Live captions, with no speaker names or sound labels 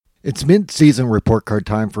It's mid-season report card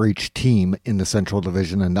time for each team in the Central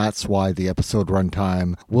Division, and that's why the episode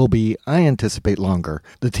runtime will be, I anticipate, longer.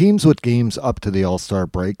 The teams with games up to the All-Star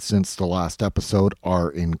break since the last episode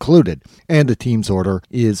are included, and the team's order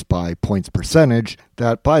is by points percentage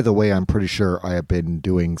that, by the way, I'm pretty sure I have been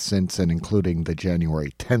doing since and including the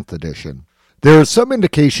January 10th edition. There is some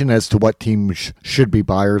indication as to what teams should be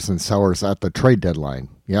buyers and sellers at the trade deadline.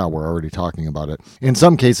 Yeah, we're already talking about it. In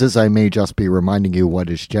some cases, I may just be reminding you what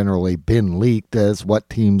has generally been leaked as what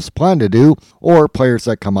teams plan to do, or players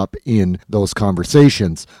that come up in those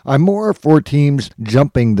conversations. I'm more for teams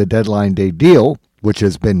jumping the deadline day deal, which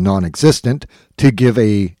has been non-existent, to give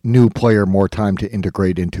a new player more time to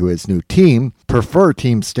integrate into his new team, prefer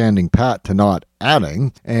teams standing pat to not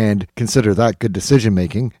adding, and consider that good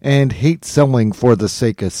decision-making, and hate selling for the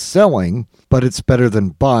sake of selling, but it's better than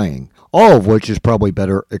buying. All of which is probably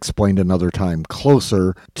better explained another time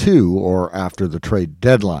closer to or after the trade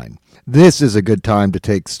deadline. This is a good time to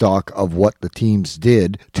take stock of what the teams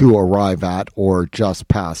did to arrive at or just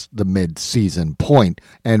past the mid-season point,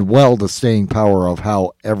 and the staying power of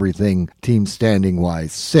how everything team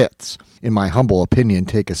standing-wise sits. In my humble opinion,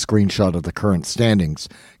 take a screenshot of the current standings.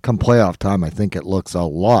 Come playoff time, I think it looks a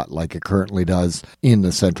lot like it currently does in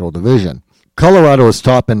the Central Division. Colorado is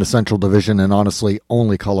top in the Central Division, and honestly,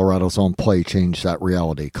 only Colorado's own play changed that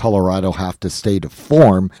reality. Colorado have to stay to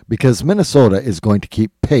form because Minnesota is going to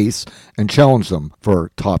keep pace and challenge them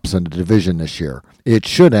for tops in the division this year. It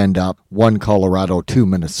should end up 1 Colorado, 2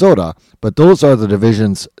 Minnesota, but those are the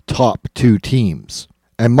division's top 2 teams.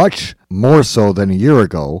 And much more so than a year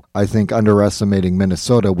ago, I think underestimating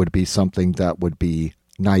Minnesota would be something that would be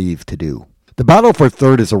naive to do. The battle for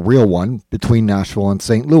third is a real one between Nashville and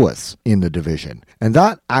St. Louis in the division, and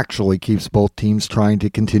that actually keeps both teams trying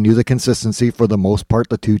to continue the consistency for the most part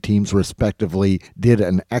the two teams respectively did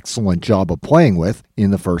an excellent job of playing with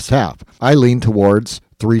in the first half. I lean towards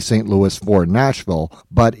 3 St. Louis, 4 Nashville,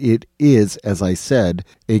 but it is, as I said,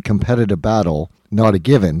 a competitive battle, not a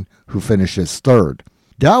given, who finishes third.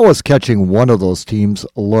 Dallas catching one of those teams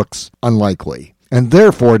looks unlikely. And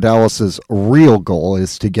therefore, Dallas's real goal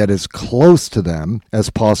is to get as close to them as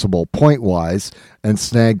possible point-wise and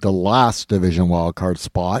snag the last division wildcard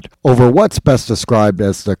spot over what's best described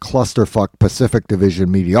as the clusterfuck Pacific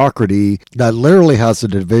Division mediocrity that literally has the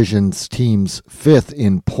division's teams 5th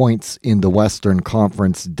in points in the Western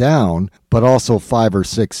Conference down, but also 5 or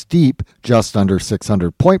 6 deep, just under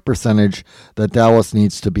 600 point percentage, that Dallas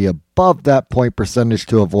needs to be above that point percentage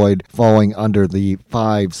to avoid falling under the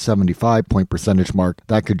 575 point percentage mark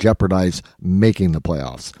that could jeopardize making the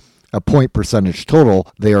playoffs. A point percentage total,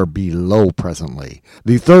 they are below presently.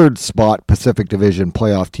 The third spot Pacific Division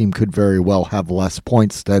playoff team could very well have less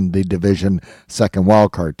points than the division second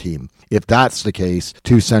wildcard team. If that's the case,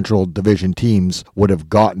 2 Central Division teams would have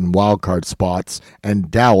gotten wildcard spots, and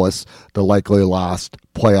Dallas, the likely last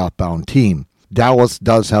playoff-bound team. Dallas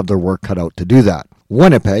does have their work cut out to do that.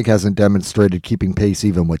 Winnipeg hasn't demonstrated keeping pace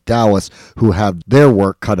even with Dallas, who have their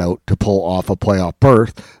work cut out to pull off a playoff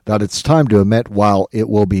berth, that it's time to admit while it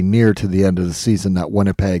will be near to the end of the season that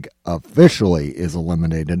Winnipeg officially is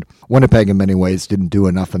eliminated. Winnipeg in many ways didn't do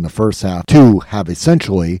enough in the first half to have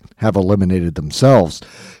eliminated themselves.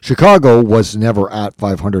 Chicago was never at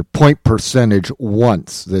 500 point percentage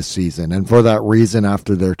once this season, and for that reason,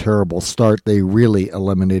 after their terrible start, they really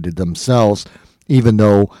eliminated themselves. Even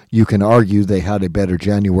though you can argue they had a better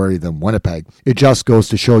January than Winnipeg. It just goes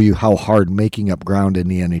to show you how hard making up ground in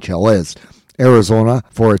the NHL is. Arizona,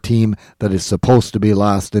 for a team that is supposed to be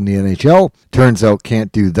last in the NHL, turns out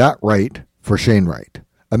can't do that right for Shane Wright.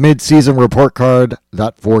 A mid-season report card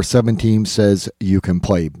that for 7 teams says you can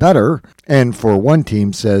play better, and for 1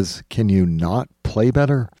 team says, can you not play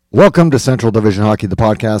better? Welcome to Central Division Hockey, the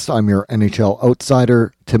podcast. I'm your NHL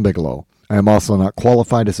outsider, Tim Bigelow. I am also not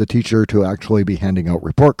qualified as a teacher to actually be handing out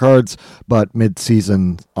report cards, but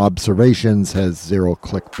mid-season observations has 0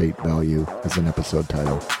 clickbait value as an episode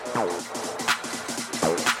title.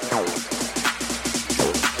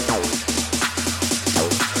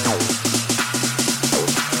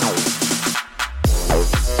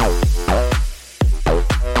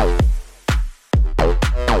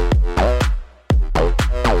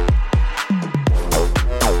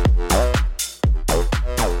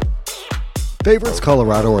 Favorites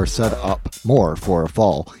Colorado are set up more for a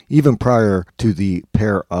fall, even prior to the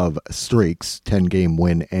pair of streaks, 10-game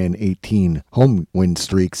win and 18 home win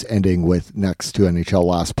streaks ending with next to NHL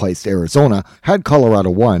last placed Arizona. Had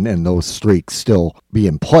Colorado won and those streaks still be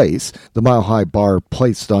in place, the mile-high bar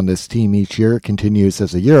placed on this team each year continues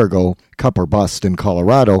as a year ago. Cup or bust in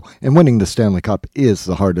Colorado, and winning the Stanley Cup is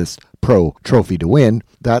the hardest Pro Trophy to win,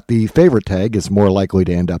 that the favorite tag is more likely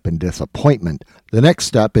to end up in disappointment. The next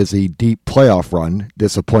step is a deep playoff run,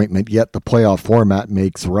 disappointment, yet the playoff format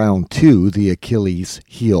makes round 2 the Achilles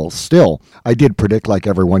heel still. I did predict, like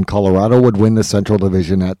everyone, Colorado would win the Central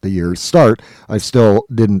Division at the year's start. I still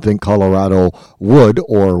didn't think Colorado would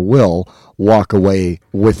or will walk away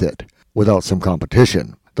with it without some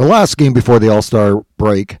competition. The last game before the All-Star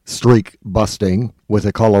break, streak busting with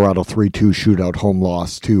a Colorado 3-2 shootout home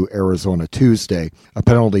loss to Arizona Tuesday. A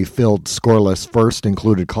penalty-filled scoreless first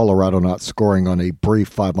included Colorado not scoring on a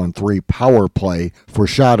brief 5-on-3 power play,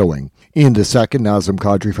 foreshadowing. In the second, Nazem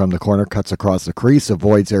Kadri from the corner cuts across the crease,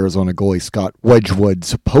 avoids Arizona goalie Scott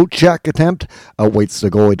Wedgwood's poke check attempt, outwaits the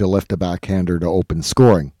goalie to lift a backhander to open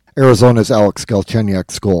scoring. Arizona's Alex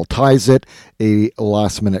Galchenyuk's goal ties it. A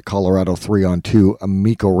last-minute Colorado 3-on-2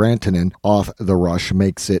 Mikko Rantanen off the rush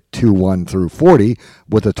makes it 2-1 through 40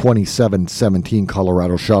 with a 27-17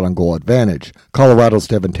 Colorado shot-on-goal advantage. Colorado's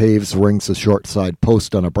Devin Taves rings the short side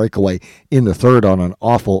post on a breakaway in the third on an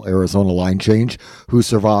awful Arizona line change, who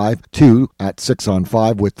survive to, at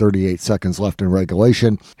 6-on-5 with 38 seconds left in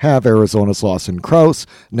regulation, have Arizona's Lawson Krause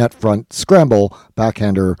net front scramble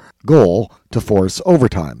backhander goal to force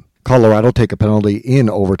overtime. Colorado take a penalty in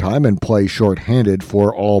overtime and play shorthanded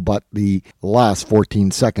for all but the last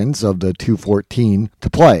 14 seconds of the 2:14 to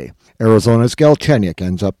play. Arizona's Galchenyuk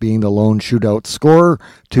ends up being the lone shootout scorer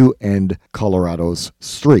to end Colorado's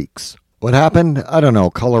streaks. What happened? I don't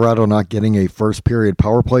know. Colorado not getting a first period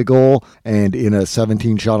power play goal, and in a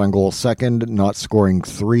 17 shot on goal second, not scoring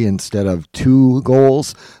 3 instead of 2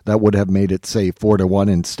 goals. That would have made it, say, 4-1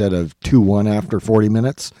 instead of 2-1 after 40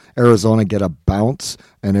 minutes. Arizona get a bounce,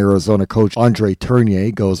 and Arizona coach Andre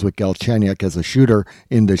Tournier goes with Galchenyuk as a shooter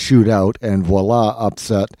in the shootout, and voila,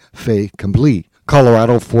 upset fait complete.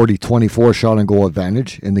 Colorado 40-24 shot on goal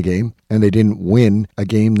advantage in the game, and they didn't win a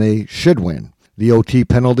game they should win. The OT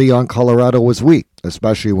penalty on Colorado was weak,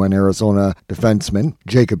 especially when Arizona defenseman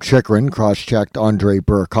Jacob Chychrun cross-checked Andrei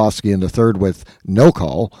Burakovsky in the third with no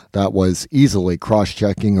call. That was easily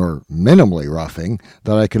cross-checking or minimally roughing,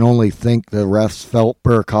 that I can only think the refs felt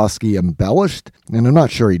Burakovsky embellished, and I'm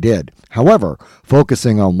not sure he did. However,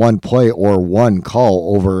 focusing on one play or one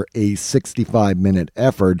call over a 65-minute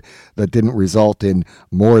effort that didn't result in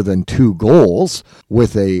more than 2 goals,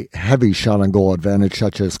 with a heavy shot-on-goal advantage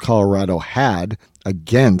such as Colorado had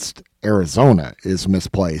against Arizona, is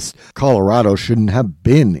misplaced. Colorado shouldn't have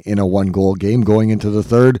been in a 1-goal game going into the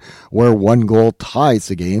third, where 1 goal ties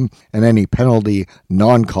the game, and any penalty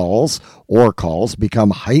non-calls or calls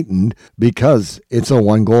become heightened because it's a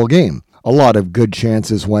 1-goal game. A lot of good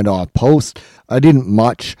chances went off post. I didn't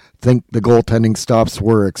much think the goaltending stops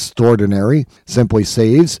were extraordinary, simply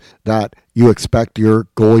saves that you expect your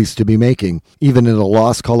goalies to be making. Even in a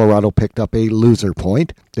loss, Colorado picked up a loser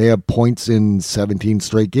point. They have points in 17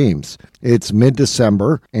 straight games. It's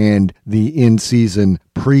mid-December, and the in-season,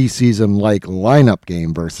 preseason-like lineup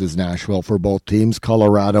game versus Nashville for both teams.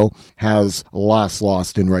 Colorado has last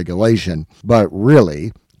lost in regulation, but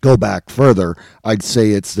really, go back further, I'd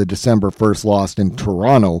say it's the December 1st loss in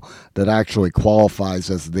Toronto that actually qualifies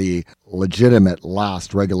as the legitimate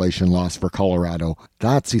last regulation loss for Colorado.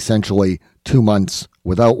 That's essentially 2 months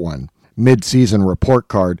without one. Mid-season report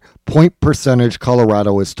card, point percentage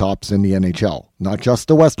Colorado is tops in the NHL. Not just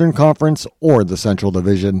the Western Conference or the Central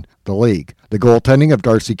Division, the league. The goaltending of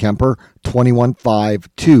Darcy Kuemper,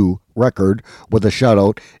 21-5-2 record with a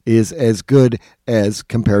shutout, is as good as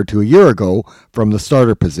compared to a year ago from the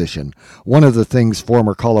starter position. One of the things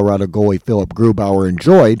former Colorado goalie Philip Grubauer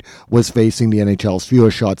enjoyed was facing the NHL's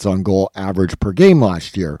fewest shots on goal average per game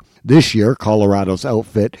last year. This year, Colorado's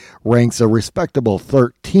outfit ranks a respectable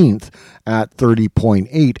 13th at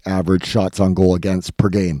 30.8 average shots on goal against per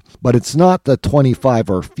game. But it's not the 25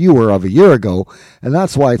 or fewer of a year ago, and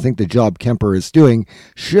that's why I think the job Kuemper is doing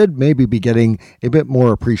should maybe be getting a bit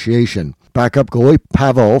more appreciation. Backup goalie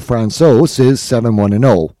Pavel Francouz is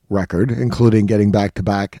 7-1-0 record, including getting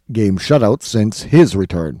back-to-back game shutouts since his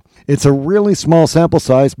return. It's a really small sample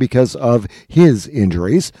size because of his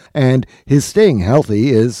injuries, and his staying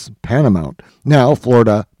healthy is paramount. Now,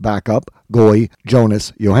 Florida backup goalie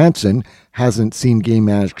Jonas Johansson hasn't seen game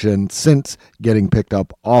action since getting picked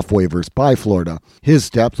up off waivers by Florida. His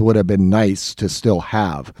depth would have been nice to still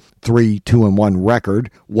have. 3-2-1 record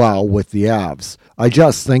while with the Avs. I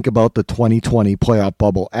just think about the 2020 playoff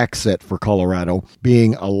bubble exit for Colorado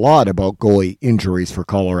being a lot about goalie injuries for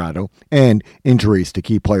Colorado and injuries to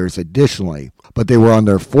key players additionally. But they were on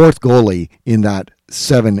their 4th goalie in that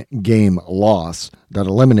 7-game loss that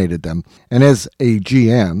eliminated them. And as a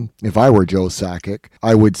GM, if I were Joe Sakic,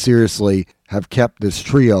 I would seriously have kept this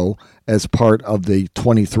trio as part of the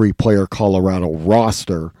 23-player Colorado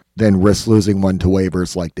roster than risk losing one to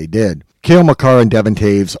waivers like they did. Cale Makar and Devon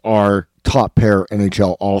Toews are top pair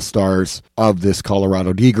NHL All-Stars of this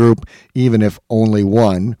Colorado D group, even if only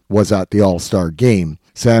one was at the All-Star game.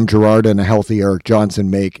 Sam Girard and a healthy Erik Johnson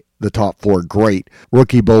make the top four great.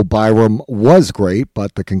 Rookie Bo Byram was great,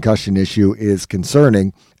 but the concussion issue is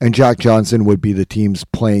concerning, and Jack Johnson would be the team's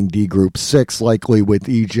playing D Group 6, likely with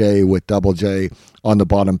EJ with Double J on the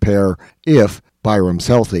bottom pair if Byram's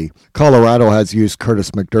healthy. Colorado has used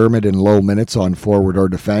Curtis McDermott in low minutes on forward or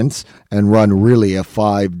defense and run really a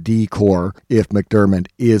 5D core if McDermott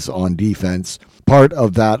is on defense. Part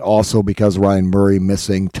of that also because Ryan Murray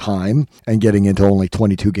missing time and getting into only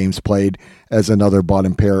 22 games played as another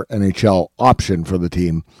bottom pair NHL option for the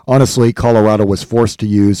team. Honestly, Colorado was forced to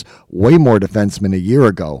use way more defensemen a year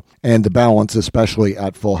ago, and the balance, especially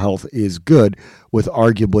at full health, is good, with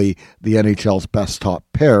arguably the NHL's best top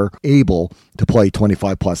pair able to play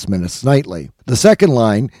 25-plus minutes nightly. The second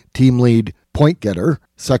line, team lead point getter,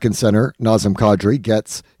 second center Nazem Kadri,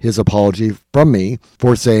 gets his apology from me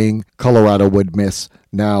for saying Colorado would miss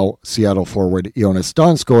now Seattle forward Jonas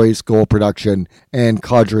Donskoi's goal production, and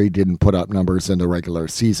Kadri didn't put up numbers in the regular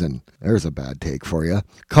season. There's a bad take for you.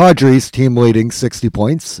 Kadri's team-leading 60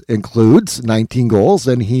 points includes 19 goals,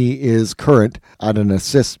 and he is current at an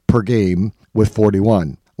assist per game with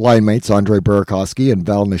 41. Line mates Andrei Burakovsky and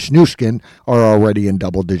Val Nichushkin are already in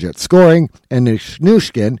double-digit scoring, and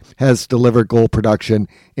Nichushkin has delivered goal production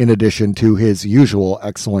in addition to his usual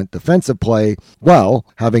excellent defensive play while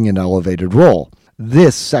having an elevated role.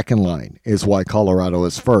 This second line is why Colorado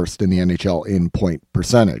is first in the NHL in point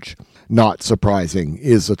percentage. Not surprising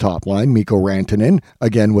is the top line, Mikko Rantanen,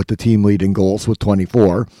 again with the team lead in goals with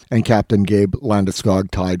 24, and Captain Gabe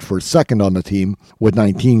Landeskog tied for second on the team with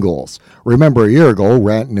 19 goals. Remember, a year ago,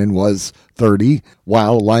 Rantanen was 30,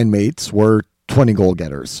 while line mates were 20 goal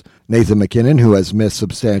getters. Nathan MacKinnon, who has missed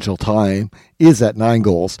substantial time, is at 9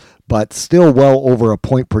 goals, but still well over a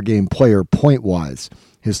point-per-game player point-wise.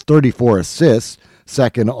 His 34 assists,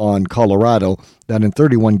 second on Colorado, that in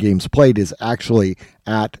 31 games played is actually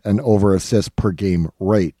at an over-assist per game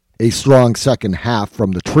rate. A strong second half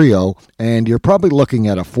from the trio, and you're probably looking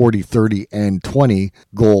at a 40, 30, and 20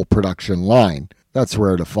 goal production line. That's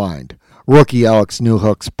rare to find. Rookie Alex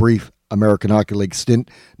Newhook's brief American Hockey League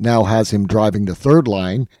stint now has him driving the third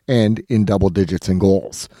line and in double digits in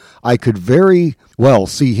goals. I could very well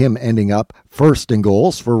see him ending up first in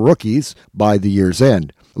goals for rookies by the year's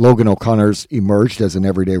end. Logan O'Connor's emerged as an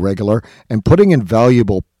everyday regular and putting in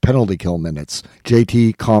valuable penalty kill minutes.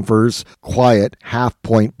 JT Compher's quiet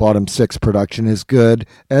half-point bottom six production is good,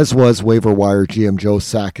 as was waiver wire GM Joe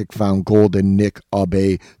Sakic found gold in Nick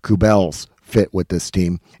Aube-Kubel's fit with this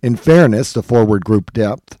team. In fairness, the forward group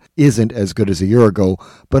depth isn't as good as a year ago,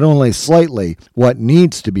 but only slightly. What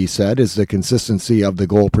needs to be said is the consistency of the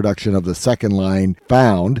goal production of the second line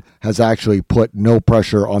found has actually put no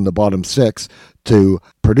pressure on the bottom six to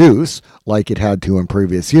produce like it had to in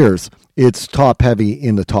previous years. It's top heavy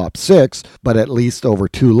in the top six, but at least over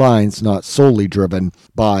two lines, not solely driven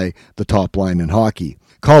by the top line in hockey.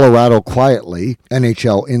 Colorado quietly,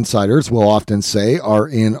 NHL insiders will often say, are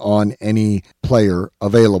in on any player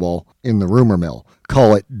available in the rumor mill.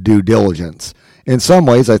 Call it due diligence. In some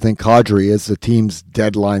ways, I think Kadri is the team's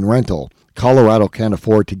deadline rental. Colorado can't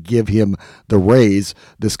afford to give him the raise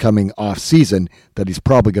this coming off-season that he's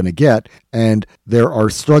probably going to get, and there are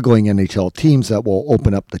struggling NHL teams that will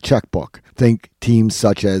open up the checkbook. Think teams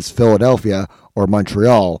such as Philadelphia or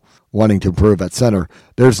Montreal wanting to improve at center.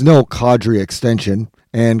 There's no Kadri extension,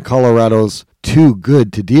 and Colorado's too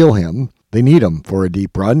good to deal him. They need him for a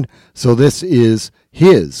deep run, so this is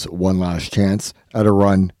his one last chance at a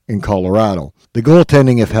run in Colorado. The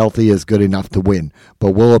goaltending, if healthy, is good enough to win,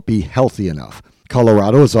 but will it be healthy enough?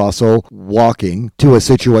 Colorado is also walking to a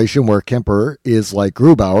situation where Kemper is like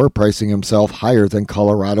Grubauer, pricing himself higher than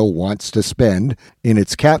Colorado wants to spend in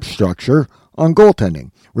its cap structure on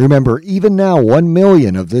goaltending. Remember, even now, $1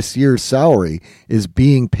 million of this year's salary is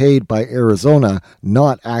being paid by Arizona,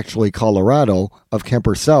 not actually Colorado, of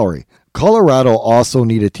Kemper's salary. Colorado also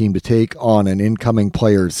need a team to take on an incoming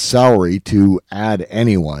player's salary to add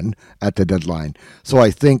anyone at the deadline. So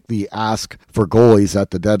I think the ask for goalies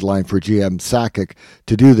at the deadline for GM Sakic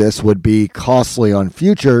to do this would be costly on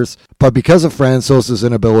futures, but because of Francouz's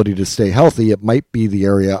inability to stay healthy, it might be the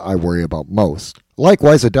area I worry about most.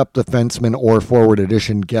 Likewise, a depth defenseman or forward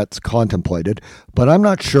addition gets contemplated, but I'm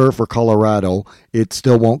not sure for Colorado it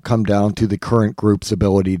still won't come down to the current group's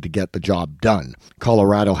ability to get the job done.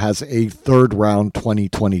 Colorado has a third-round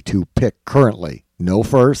 2022 pick currently. No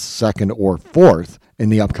first, second, or fourth in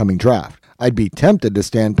the upcoming draft. I'd be tempted to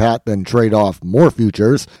stand pat then trade off more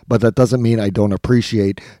futures, but that doesn't mean I don't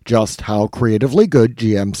appreciate just how creatively good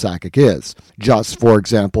GM Sakic is. Just, for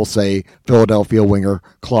example, say Philadelphia winger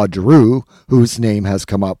Claude Giroux, whose name has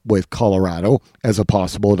come up with Colorado as a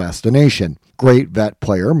possible destination. Great vet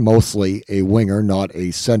player, mostly a winger, not a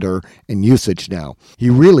center in usage now. He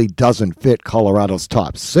really doesn't fit Colorado's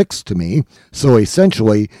top six to me, so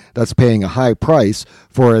essentially that's paying a high price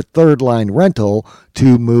for a third-line rental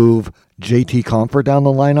to move JT Compher down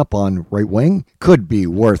the lineup on right wing. Could be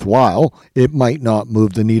worthwhile. It might not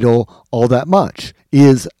move the needle all that much.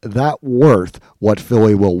 Is that worth what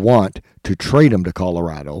Philly will want to trade him to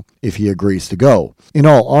Colorado if he agrees to go? In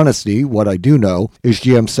all honesty, what I do know is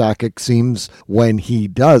GM Sakic seems, when he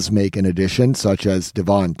does make an addition such as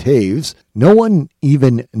Devon Toews, no one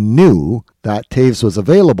even knew that Toews was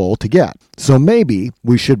available to get. So maybe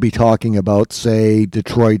we should be talking about, say,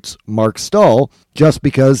 Detroit's Mark Stahl, just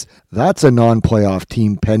because that's a non-playoff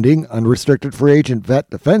team pending unrestricted free agent vet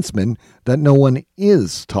defenseman that no one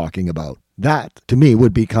is talking about. That, to me,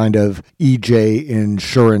 would be kind of EJ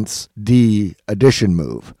Insurance D addition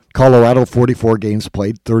move. Colorado, 44 games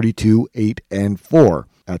played, 32, 8, and 4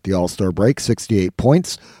 at the All-Star break, 68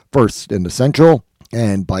 points, first in the Central,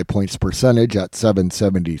 and by points percentage at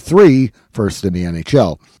 .773, first in the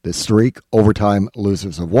NHL. This streak, overtime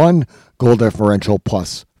losers of 1, goal differential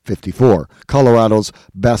plus 54. Colorado's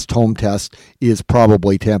best home test is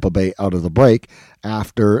probably Tampa Bay out of the break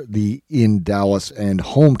after the in Dallas and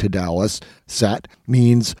home to Dallas set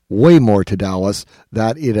means way more to Dallas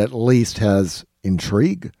that it at least has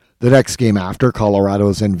intrigue. The next game after,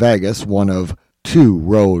 Colorado's in Vegas, one of 2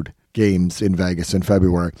 road games in Vegas in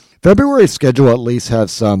February. February's schedule at least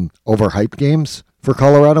has some overhyped games for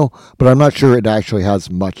Colorado, but I'm not sure it actually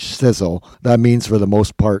has much sizzle. That means for the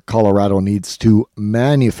most part, Colorado needs to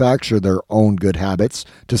manufacture their own good habits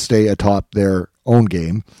to stay atop their own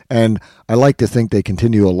game. And I like to think they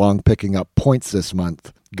continue along picking up points this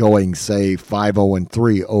month, going, say,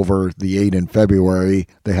 5-0-3 over the 8 in February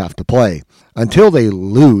they have to play. Until they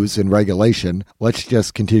lose in regulation, let's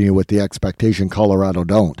just continue with the expectation Colorado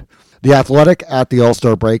don't. The Athletic at the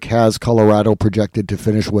All-Star break has Colorado projected to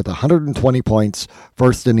finish with 120 points,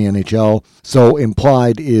 first in the NHL, so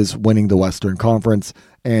implied is winning the Western Conference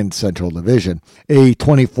and Central Division. A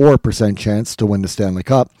 24% chance to win the Stanley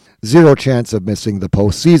Cup, 0 chance of missing the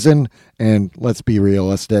postseason, and let's be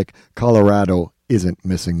realistic, Colorado isn't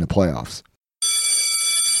missing the playoffs.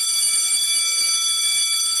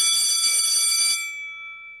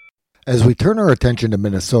 As we turn our attention to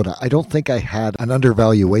Minnesota, I don't think I had an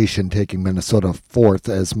undervaluation taking Minnesota fourth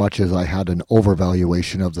as much as I had an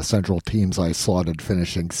overvaluation of the Central teams I slotted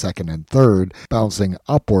finishing second and third, bouncing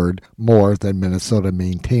upward more than Minnesota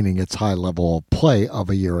maintaining its high level of play of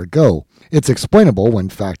a year ago. It's explainable when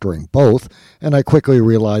factoring both, and I quickly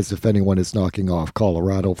realized if anyone is knocking off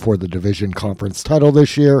Colorado for the division conference title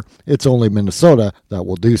this year, it's only Minnesota that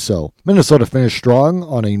will do so. Minnesota finished strong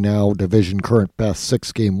on a now division current best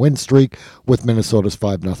 6-game win streak with Minnesota's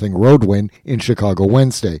 5-0 road win in Chicago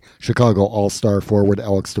Wednesday. Chicago All-Star forward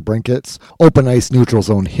Alex DeBrincat's open ice neutral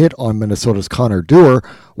zone hit on Minnesota's Connor Dewar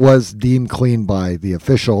was deemed clean by the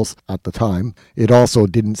officials at the time. It also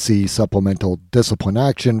didn't see supplemental discipline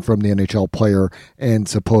action from the NHL player and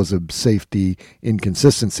supposed safety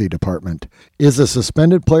inconsistency department. Is a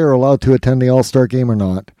suspended player allowed to attend the All-Star game or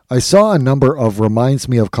not? I saw a number of reminds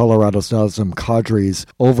me of Colorado's Nazem Kadri's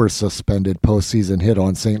over-suspended postseason hit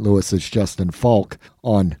on St. Louis's Justin Falk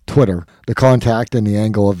on Twitter. The contact and the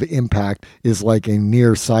angle of impact is like a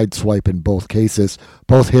near sideswipe in both cases.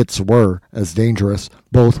 Both hits were as dangerous.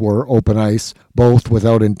 Both were open ice. Both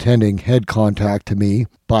without intending head contact to me,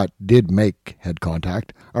 but did make head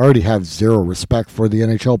contact. I already have zero respect for the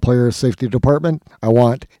NHL player safety department. I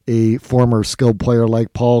want a former skilled player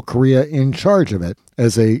like Paul Kariya in charge of it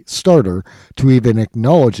as a starter to even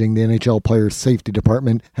acknowledging the NHL player's safety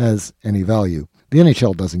department has any value. The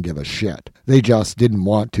NHL doesn't give a shit. They just didn't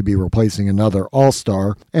want to be replacing another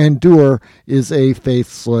all-star, and Dewar is a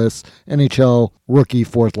faithless NHL rookie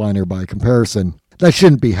fourth-liner by comparison. That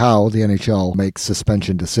shouldn't be how the NHL makes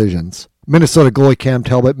suspension decisions. Minnesota goalie Cam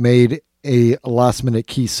Talbot made a last-minute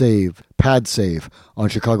key save, pad save, on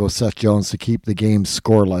Chicago's Seth Jones to keep the game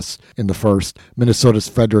scoreless in the first. Minnesota's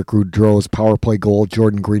Frederick Gaudreau's power play goal,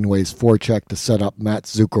 Jordan Greenway's forecheck to set up Matt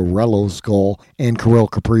Zuccarello's goal, and Kirill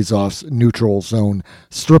Kaprizov's neutral zone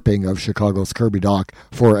stripping of Chicago's Kirby Dach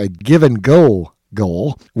for a give-and-go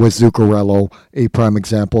goal, with Zuccarello a prime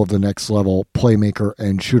example of the next level playmaker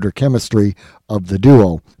and shooter chemistry of the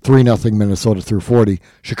duo. 3-0 Minnesota through 40.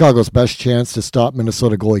 Chicago's best chance to stop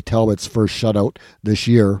Minnesota goalie Talbot's first shutout this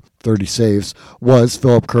year, 30 saves, was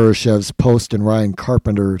Philip Kurashev's post and Ryan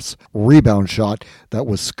Carpenter's rebound shot that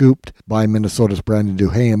was scooped by Minnesota's Brandon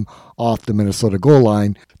Duhaime off the Minnesota goal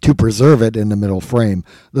line to preserve it in the middle frame.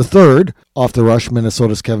 The third, off the rush,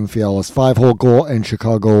 Minnesota's Kevin Fiala's 5-hole goal, and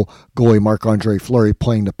Chicago goalie Marc-Andre Fleury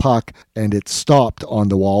playing the puck, and it's stopped on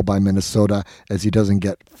the wall by Minnesota as he doesn't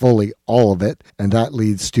get fully all of it, and that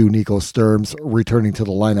leads to Nico Sturm's returning to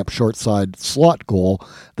the lineup short side slot goal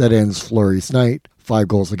that ends Fleury's night. 5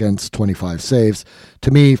 goals against, 25 saves.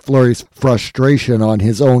 To me, Fleury's frustration on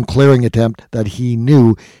his own clearing attempt that he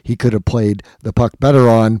knew he could have played the puck better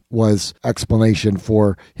on was explanation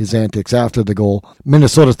for his antics after the goal.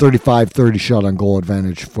 Minnesota's 35-30 shot on goal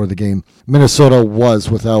advantage for the game. Minnesota was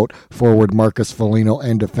without forward Marcus Foligno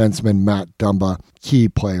and defenseman Matt Dumba, key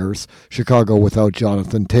players. Chicago without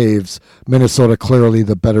Jonathan Toews. Minnesota clearly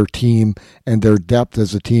the better team, and their depth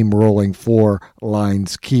as a team rolling 4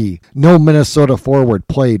 lines key. No Minnesota forward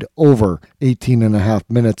played over 18.5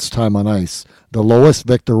 minutes time on ice. The lowest,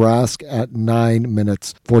 Victor Rask at 9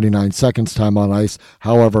 minutes 49 seconds time on ice.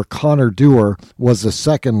 However, Connor Dewar was the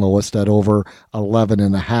second lowest at over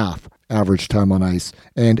 11.5 average time on ice,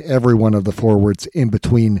 and every one of the forwards in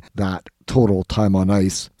between that total time on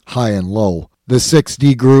ice, high and low. The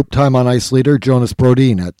 6D group time on ice leader, Jonas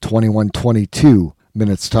Brodin, at 21:22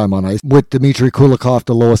 minutes time on ice, with Dmitry Kulikov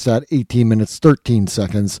the lowest at 18 minutes 13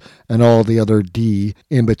 seconds, and all the other D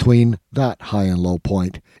in between that high and low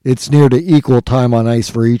point. It's near to equal time on ice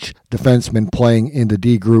for each defenseman playing in the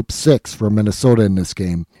D group 6 for Minnesota in this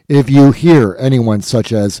game. If you hear anyone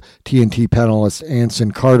such as TNT panelist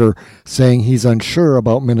Anson Carter saying he's unsure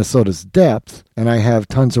about Minnesota's depth, and I have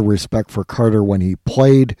tons of respect for Carter when he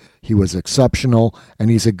played, he was exceptional, and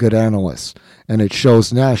he's a good analyst. And it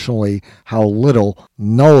shows nationally how little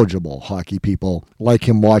knowledgeable hockey people like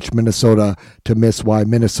him watch Minnesota to miss why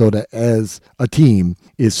Minnesota as a team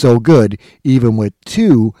is so good, even with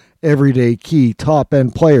 2 everyday key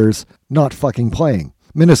top-end players not fucking playing.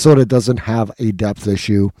 Minnesota doesn't have a depth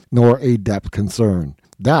issue nor a depth concern.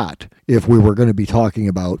 That, if we were going to be talking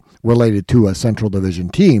about related to a Central Division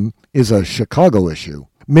team, is a Chicago issue.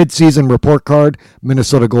 Mid-season report card,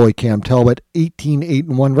 Minnesota goalie Cam Talbot,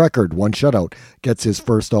 18-8-1 record, 1 shutout, gets his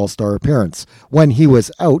first All-Star appearance. When he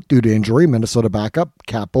was out due to injury, Minnesota backup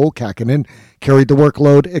Kaapo Kähkönen carried the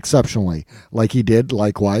workload exceptionally, like he did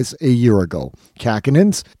likewise a year ago.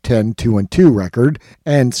 Kähkönen's 10-2-2 record,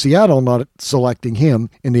 and Seattle not selecting him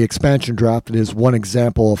in the expansion draft is one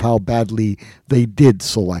example of how badly they did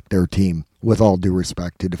select their team. With all due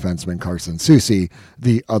respect to defenseman Carson Soucy,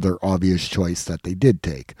 the other obvious choice that they did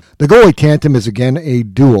take. The goalie tandem is again a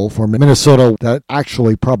duel for Minnesota that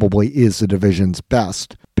actually probably is the division's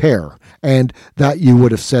best pair, and that you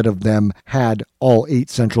would have said of them had all 8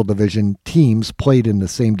 Central Division teams played in the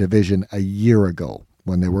same division a year ago,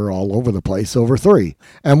 when they were all over the place over 3.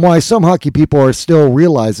 And why some hockey people are still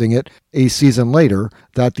realizing it a season later,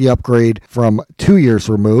 that the upgrade from 2 years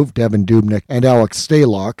removed, Devin Dubnyk and Alex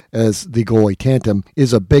Stalock as the goalie tandem,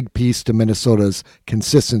 is a big piece to Minnesota's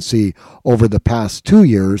consistency over the past 2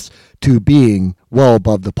 years to being well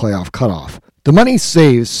above the playoff cutoff. The money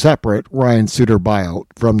saves separate Ryan Suter buyout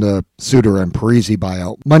from the Suter and Parise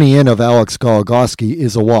buyout. Money in of Alex Goligoski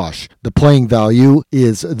is a wash. The playing value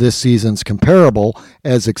is this season's comparable,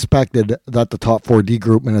 as expected that the top 4 D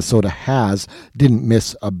group Minnesota has didn't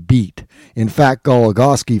miss a beat. In fact,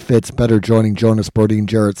 Goligoski fits better joining Jonas Brodin,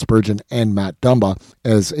 Jared Spurgeon, and Matt Dumba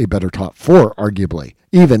as a better top 4, arguably.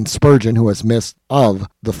 Even Spurgeon, who has missed of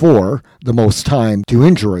the 4 the most time to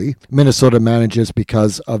injury, Minnesota manages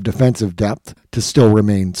because of defensive depth to still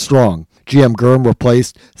remain strong. GM Gurm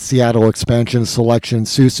replaced Seattle expansion selection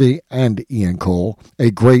Soucy and Ian Cole,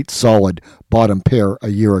 a great solid bottom pair a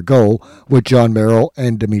year ago with John Merrill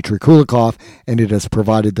and Dmitry Kulikov, and it has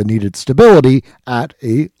provided the needed stability at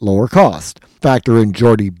a lower cost. Factor in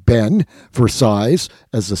Jordy Ben for size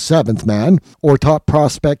as the 7th man, or top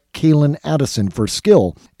prospect Kalen Addison for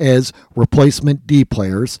skill as replacement D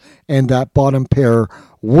players, and that bottom pair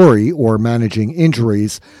worry or managing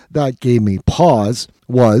injuries that gave me pause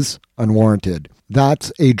was unwarranted.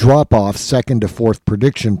 That's a drop-off 2nd to 4th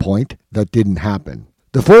prediction point that didn't happen.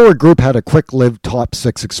 The forward group had a quick-lived top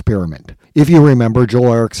six experiment. If you remember,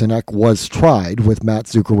 Joel Eriksson Ek was tried with Matt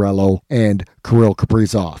Zuccarello and Kirill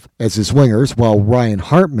Kaprizov as his wingers, while Ryan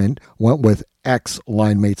Hartman went with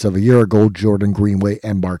ex-line mates of a year ago, Jordan Greenway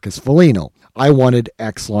and Marcus Foligno. I wanted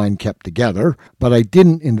ex-line kept together, but I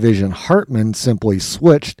didn't envision Hartman simply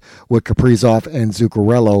switched with Kaprizov and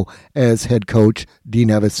Zuccarello as head coach Dean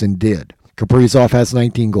Evason did. Kaprizov has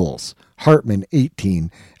 19 goals, Hartman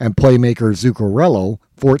 18, and playmaker Zuccarello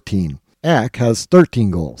 14. Ek has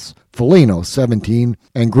 13 goals, Foligno 17,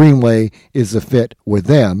 and Greenway is a fit with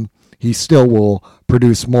them. He still will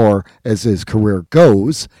produce more as his career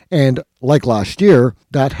goes, and like last year,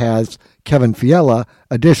 that has Kevin Fiala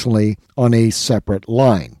additionally on a separate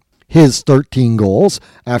line. His 13 goals,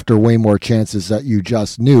 after way more chances that you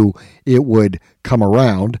just knew it would come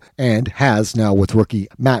around, and has now with rookie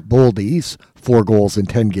Matt Boldy's 4 goals in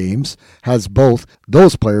 10 games, has both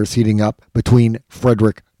those players heating up between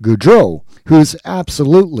Frederick Gaudreau, who's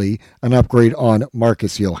absolutely an upgrade on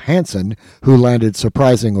Marcus Johansson, who landed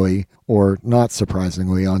surprisingly, or not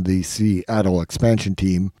surprisingly, on the Seattle expansion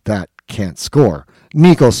team that can't score.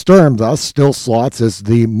 Nico Sturm, thus, still slots as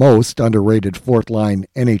the most underrated fourth-line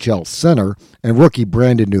NHL center, and rookie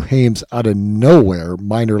Brandon Duhaime's out-of-nowhere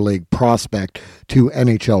minor league prospect to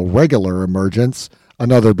NHL regular emergence,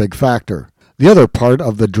 another big factor. The other part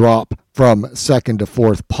of the drop from second to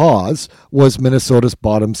fourth pause was Minnesota's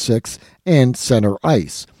bottom six and center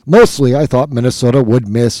ice. Mostly, I thought Minnesota would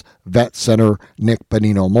miss vet center Nick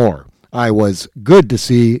Bonino more. I was good to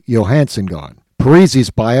see Johansson gone. Parise's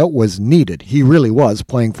buyout was needed. He really was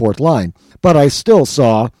playing fourth line. But I still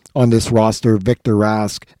saw on this roster Victor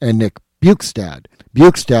Rask and Nick Bjugstad.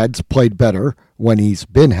 Bjugstad's played better when he's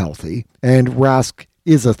been healthy, and Rask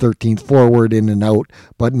is a 13th forward in and out,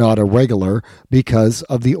 but not a regular because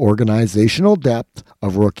of the organizational depth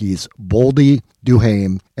of rookies Boldy,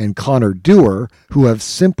 Duhaime, and Connor Dewar, who have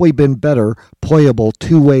simply been better playable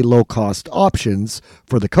two-way low-cost options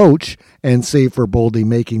for the coach, and save for Boldy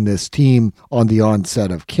making this team on the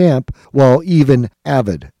onset of camp, while even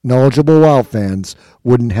avid, knowledgeable Wild fans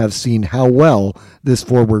wouldn't have seen how well this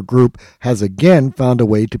forward group has again found a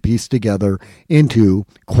way to piece together into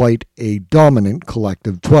quite a dominant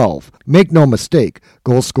collective 12. Make no mistake,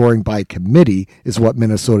 goal scoring by committee is what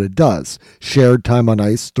Minnesota does. Shared time on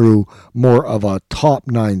ice through more of a top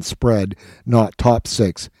 9 spread, not top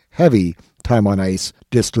 6 heavy time on ice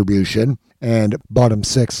distribution, and bottom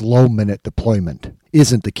 6 low minute deployment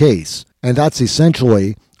isn't the case. And that's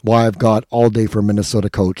essentially why I've got all day for Minnesota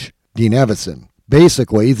coach Dean Evason.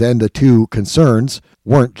 Basically, then the two concerns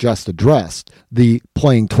weren't just addressed. The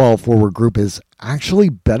playing 12 forward group is actually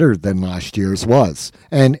better than last year's was.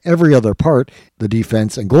 And every other part, the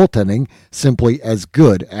defense and goaltending, simply as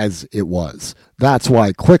good as it was. That's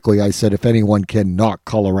why quickly I said if anyone can knock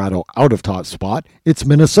Colorado out of top spot, it's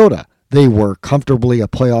Minnesota. They were comfortably a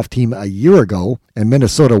playoff team a year ago, and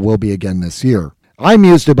Minnesota will be again this year. I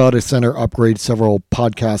mused about a center upgrade several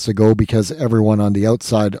podcasts ago because everyone on the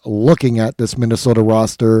outside looking at this Minnesota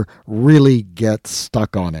roster really gets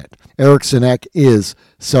stuck on it. Eriksson Ek is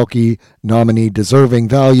Selke nominee deserving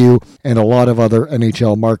value, and a lot of other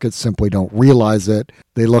NHL markets simply don't realize it.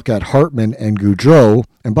 They look at Hartman and Gaudreau,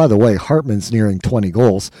 and by the way, Hartman's nearing 20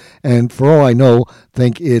 goals, and for all I know,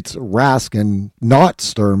 think it's Rask and not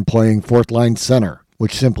Sturm playing fourth-line center,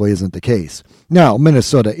 which simply isn't the case. Now,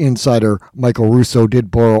 Minnesota insider Michael Russo did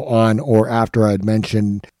borrow on, or after I had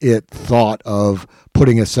mentioned it, thought of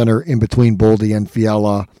putting a center in between Boldy and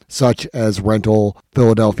Fiala, such as Rental,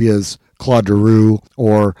 Philadelphia's Claude Giroux,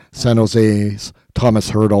 or San Jose's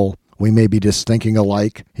Thomas Hertl. We may be just thinking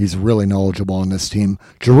alike. He's really knowledgeable on this team.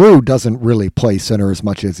 Giroux doesn't really play center as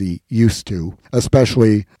much as he used to,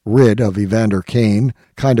 especially rid of Evander Kane.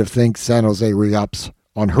 Kind of thinks San Jose re-ups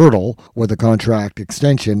on Hertl with a contract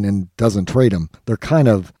extension and doesn't trade him. They're kind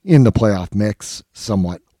of in the playoff mix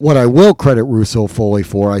somewhat. What I will credit Russo fully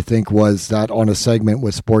for, I think, was that on a segment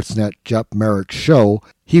with Sportsnet Jeff Merrick's show,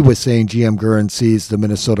 he was saying GM Guerin sees the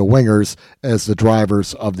Minnesota Wingers as the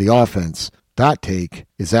drivers of the offense. That take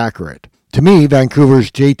is accurate. To me,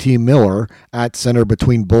 Vancouver's JT Miller at center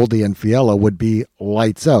between Boldy and Fiala would be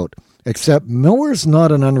lights out. Except Miller's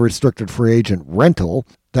not an unrestricted free agent rental.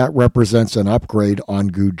 That represents an upgrade on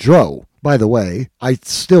Gaudreau. By the way, I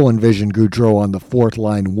still envision Gaudreau on the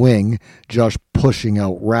fourth-line wing, just pushing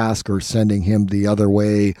out Rask or sending him the other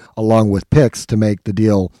way along with picks to make the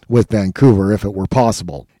deal with Vancouver if it were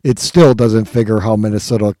possible. It still doesn't figure how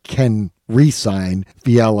Minnesota can re-sign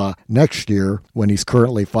Fiala next year when he's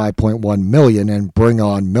currently $5.1 million and bring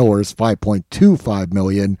on Miller's $5.25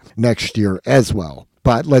 million next year as well.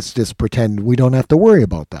 But let's just pretend we don't have to worry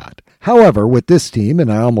about that. However, with this team,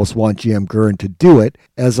 and I almost want GM Guerin to do it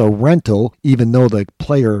as a rental, even though the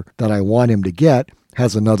player that I want him to get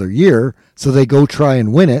has another year, so they go try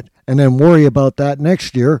and win it and then worry about that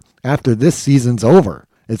next year after this season's over.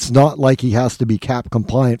 It's not like he has to be cap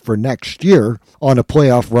compliant for next year on a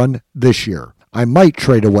playoff run this year. I might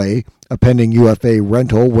trade away a pending UFA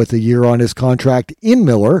rental with a year on his contract in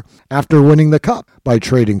Miller after winning the Cup by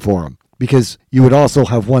trading for him, because you would also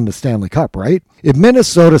have won the Stanley Cup, right? If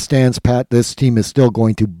Minnesota stands pat, this team is still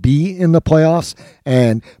going to be in the playoffs,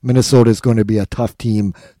 and Minnesota is going to be a tough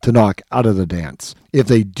team to knock out of the dance. If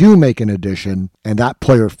they do make an addition and that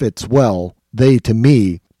player fits well, they, to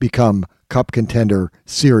me, become Cup contender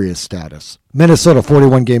serious status. Minnesota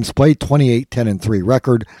 41 games played, 28-10-3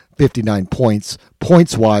 record, 59 points.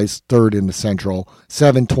 Points-wise, third in the Central,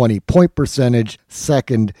 720 point percentage,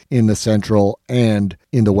 second in the Central and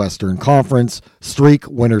in the Western Conference. Streak,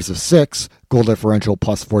 winners of 6, goal differential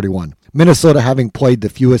plus 41. Minnesota, having played the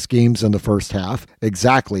fewest games in the first half,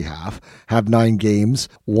 exactly half, have 9 games,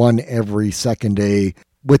 one every second day,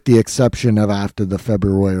 with the exception of after the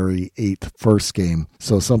February 8th first game,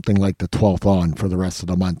 so something like the 12th on for the rest of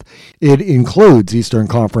the month. It includes Eastern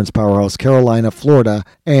Conference powerhouse Carolina, Florida,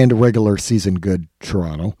 and regular season good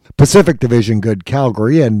Toronto, Pacific Division good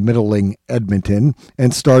Calgary and middling Edmonton,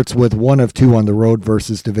 and starts with 1 of 2 on the road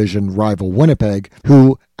versus division rival Winnipeg,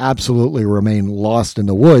 who absolutely remain lost in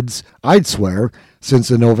the woods, I'd swear, since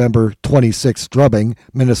the November 26th drubbing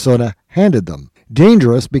Minnesota handed them.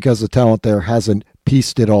 Dangerous because the talent there hasn't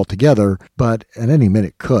pieced it all together, but at any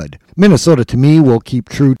minute could. Minnesota, to me, will keep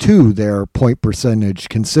true to their point percentage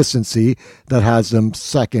consistency that has them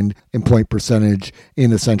second in point percentage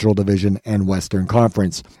in the Central Division and Western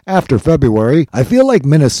Conference. After February, I feel like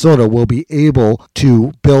Minnesota will be able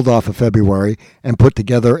to build off of February and put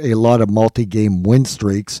together a lot of multi-game win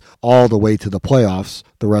streaks all the way to the playoffs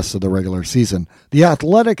the rest of the regular season. The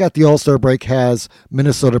Athletic at the All-Star break has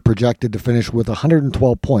Minnesota projected to finish with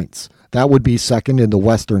 112 points. That would be second in the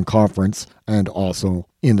Western Conference and also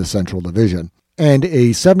in the Central Division, and a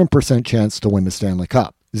 7% chance to win the Stanley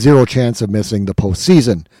Cup. 0 chance of missing the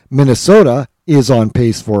postseason. Minnesota is on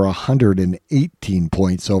pace for 118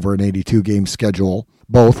 points over an 82-game schedule,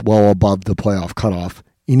 both well above the playoff cutoff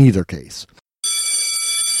in either case.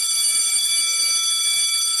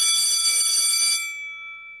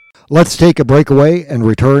 Let's take a breakaway and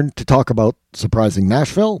return to talk about surprising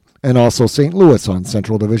Nashville and also St. Louis on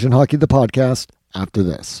Central Division Hockey, the podcast, after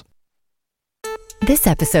this. This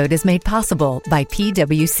episode is made possible by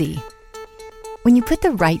PwC. When you put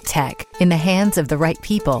the right tech in the hands of the right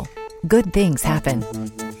people, good things happen.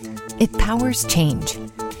 It powers change.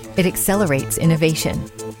 It accelerates innovation.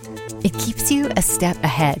 It keeps you a step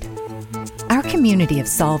ahead. Our community of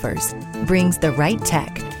solvers brings the right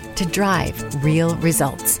tech to drive real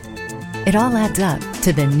results. It all adds up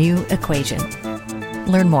to the new equation.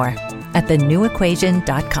 Learn more at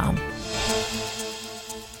thenewequation.com.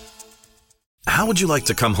 How would you like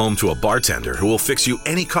to come home to a bartender who will fix you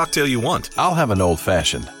any cocktail you want? I'll have an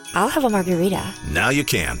old-fashioned. I'll have a margarita. Now you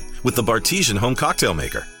can with the Bartesian Home Cocktail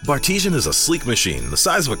Maker. Bartesian is a sleek machine the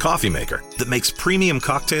size of a coffee maker that makes premium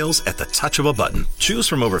cocktails at the touch of a button. Choose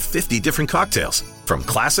from over 50 different cocktails, from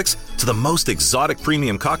classics to the most exotic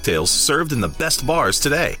premium cocktails served in the best bars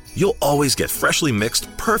today. You'll always get freshly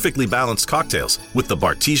mixed, perfectly balanced cocktails with the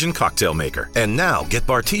Bartesian Cocktail Maker. And now get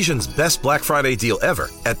Bartesian's best Black Friday deal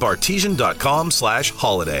ever at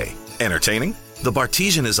bartesian.com/holiday. Entertaining? The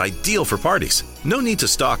Bartesian is ideal for parties. No need to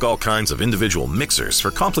stock all kinds of individual mixers for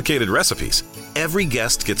complicated recipes. Every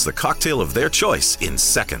guest gets the cocktail of their choice in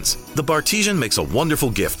seconds. The Bartesian makes a wonderful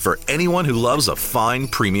gift for anyone who loves a fine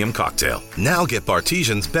premium cocktail. Now get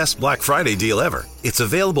Bartesian's best Black Friday deal ever. It's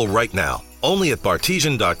available right now, only at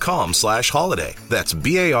bartesian.com/holiday. That's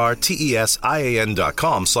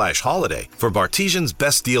BARTESIAN.com/holiday for Bartesian's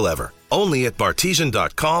best deal ever. Only at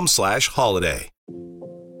bartesian.com/holiday.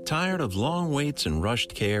 Tired of long waits and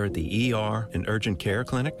rushed care at the ER and urgent care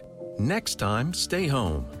clinic? Next time, stay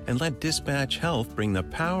home and let Dispatch Health bring the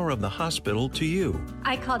power of the hospital to you.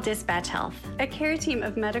 I call Dispatch Health. A care team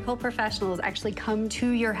of medical professionals actually come to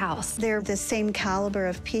your house. They're the same caliber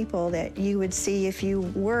of people that you would see if you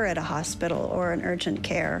were at a hospital or an urgent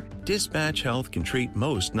care. Dispatch Health can treat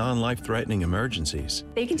most non-life-threatening emergencies.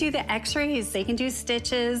 They can do the x-rays, they can do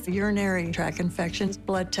stitches, urinary tract infections,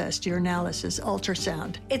 blood test, urinalysis,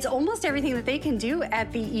 ultrasound. It's almost everything that they can do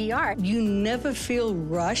at the ER. You never feel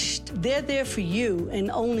rushed. They're there for you and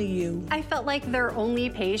only you. I felt like their only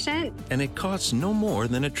patient. And it costs no more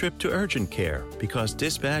than a trip to urgent care because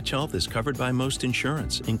Dispatch Health is covered by most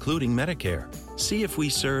insurance, including Medicare. See if we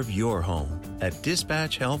serve your home at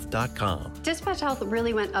DispatchHealth.com. Dispatch Health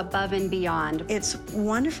really went above and beyond. It's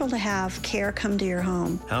wonderful to have care come to your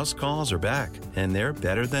home. House calls are back, and they're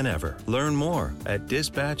better than ever. Learn more at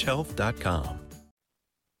DispatchHealth.com.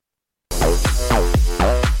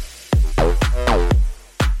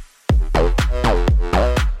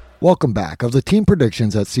 Welcome back. Of the team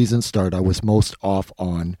predictions at season start, I was most off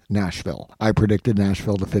on Nashville. I predicted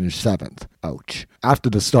Nashville to finish 7th. Ouch. After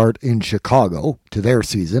the start in Chicago to their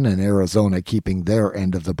season and Arizona keeping their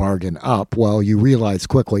end of the bargain up, well, you realize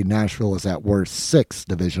quickly Nashville is at worst 6th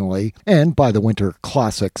divisionally, and by the Winter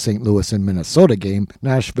Classic St. Louis and Minnesota game,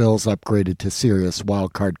 Nashville's upgraded to serious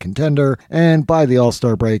wildcard contender, and by the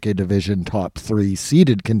All-Star break, a division top 3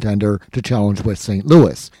 seeded contender to challenge with St.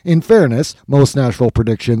 Louis. In fairness, most Nashville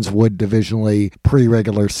predictions would divisionally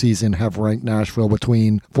pre-regular season have ranked Nashville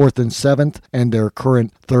between 4th and 7th, and their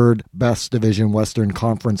current 3rd best division Western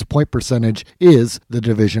Conference point percentage is the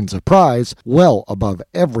division's prize, well above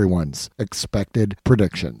everyone's expected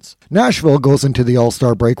predictions. Nashville goes into the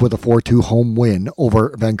All-Star break with a 4-2 home win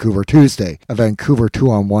over Vancouver Tuesday. A Vancouver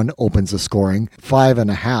 2-on-1 opens the scoring.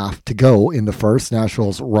 5.5 to go in the first.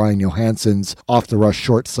 Nashville's Ryan Johansson's off-the-rush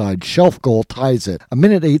short side shelf goal ties it. A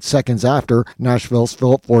minute 8 seconds after, Nashville's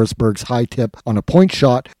Philip Forsberg's high tip on a point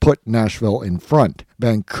shot put Nashville in front.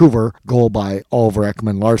 Vancouver, goal by Oliver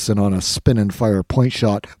Ekman-Larsson on a spin-and-fire point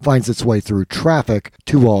shot, finds its way through traffic,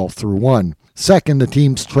 2-all through 1. Second, the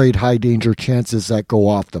teams trade high-danger chances that go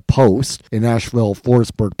off the post. A Nashville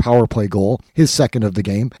Forsberg power play goal, his second of the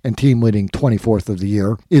game, and team-leading 24th of the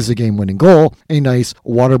year, is a game-winning goal, a nice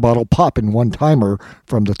water bottle pop-in one-timer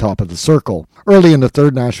from the top of the circle. Early in the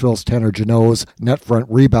third, Nashville's Tanner Jeannot's net front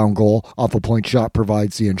rebound goal off a point shot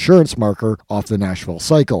provides the insurance marker off the Nashville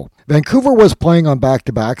cycle. Vancouver was playing on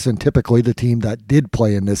back-to-backs, and typically the team that did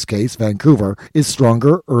play in this case, Vancouver, is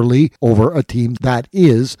stronger early over a team that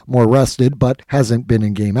is more rested but hasn't been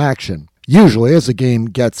in game action. Usually, as the game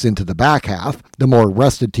gets into the back half, the more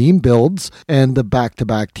rested team builds and the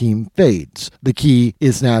back-to-back team fades. The key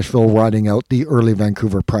is Nashville riding out the early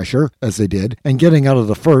Vancouver pressure, as they did, and getting out of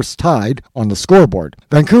the first tied on the scoreboard.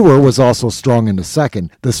 Vancouver was also strong in the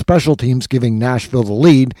second, the special teams giving Nashville the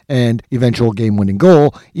lead and eventual game-winning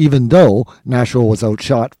goal, even though Nashville was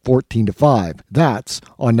outshot 14-5. That's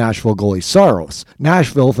on Nashville goalie Saros.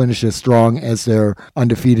 Nashville finishes strong as their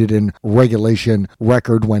undefeated in regulation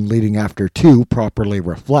record when leading after 2 properly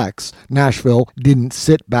reflects. Nashville didn't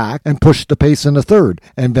sit back and push the pace in the third,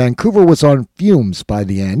 and Vancouver was on fumes by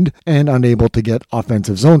the end and unable to get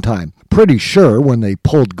offensive zone time. Pretty sure when they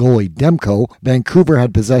pulled goalie Demko, Vancouver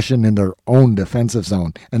had possession in their own defensive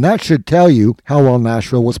zone, and that should tell you how well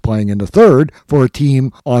Nashville was playing in the third for a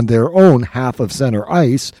team on their own half of center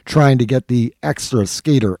ice trying to get the extra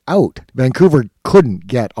skater out. Vancouver couldn't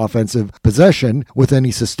get offensive possession with any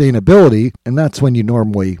sustainability, and that's when you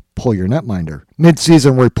normally pull your netminder.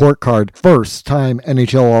 Mid-season report card, first-time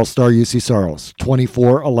NHL All-Star Juuse Saros,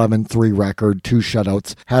 24-11-3 record, 2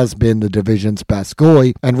 shutouts, has been the division's best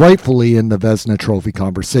goalie, and rightfully in the Vezina Trophy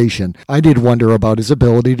conversation. I did wonder about his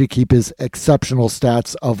ability to keep his exceptional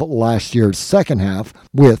stats of last year's second half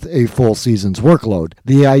with a full season's workload.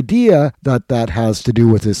 The idea that that has to do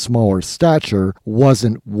with his smaller stature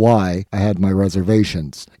wasn't why I had my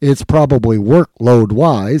reservations. It's probably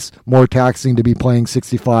workload-wise more taxing to be playing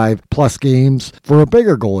 65-plus games for a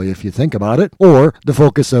bigger goalie if you think about it, or the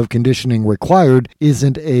focus of conditioning required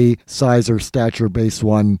isn't a size or stature-based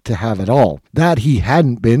one to have it all. That he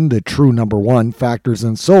hadn't been the true number one factors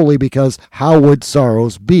in solely because how would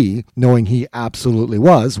Saros be, knowing he absolutely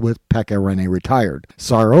was with Pekka Rinne retired?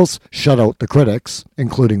 Saros shut out the critics,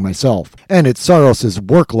 including myself. And it's Saros'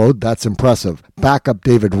 workload that's impressive. Backup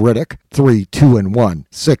David Riddick, 3-2-1,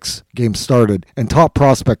 6 games started, and top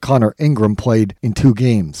prospect Connor Ingram played in 2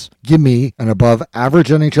 games. Give me an above-average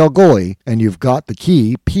NHL goalie, and you've got the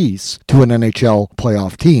key piece to an NHL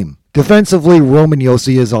playoff team. Defensively, Roman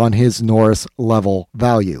Josi is on his Norris-level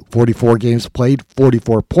value. 44 games played,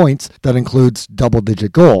 44 points. That includes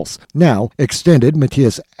double-digit goals. Now, extended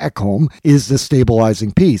Mattias Ekholm is the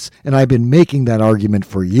stabilizing piece, and I've been making that argument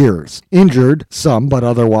for years. Injured, some, but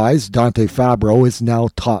otherwise, Dante Fabro is now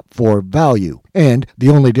top 4 value. And the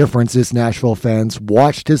only difference is Nashville fans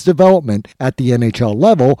watched his development at the NHL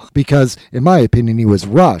level because, in my opinion, he was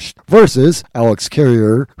rushed, versus Alex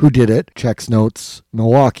Carrier, who did it, checks notes,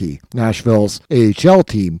 Milwaukee, Nashville's AHL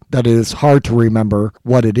team, that it is hard to remember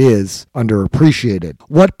what it is underappreciated.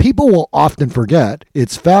 What people will often forget,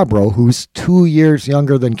 it's Fabro, who's 2 years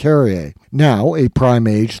younger than Carrier. Now a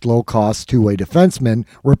prime-aged, low-cost two-way defenseman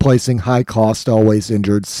replacing high-cost, always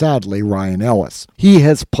injured, sadly, Ryan Ellis. He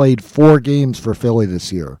has played 4 games for Philly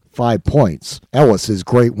this year, 5 points. Ellis is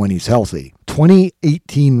great when he's healthy.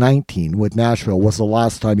 2018-19 with Nashville was the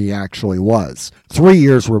last time he actually was. 3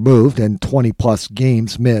 years removed and 20-plus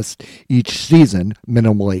games missed each season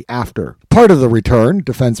minimally after. Part of the return,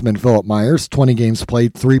 defenseman Philip Myers, 20 games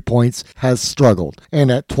played, 3 points, has struggled.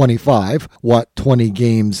 And at 25, what 20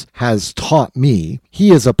 games has taught me,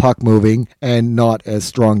 he is a puck-moving and not as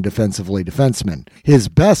strong defensively defenseman. His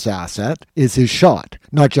best asset is his shot,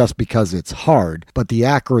 not just because it's hard, but the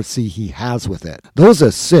accuracy he has with it. Those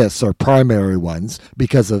assists are primary ones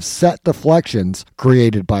because of set deflections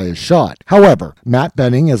created by his shot. However, Matt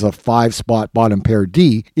Benning as a 5-spot bottom pair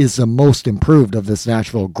D is the most improved of this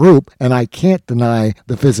Nashville group, and I can't deny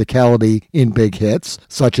the physicality in big hits,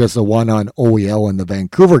 such as the one on OEL in the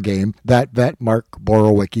Vancouver game, that vet Mark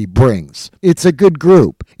Borowiecki brings. It's a good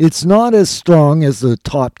group. It's not as strong as the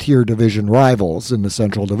top-tier division rivals in the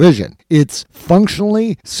Central Division. It's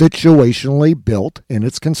functionally, situationally built in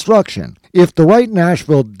its construction. If the right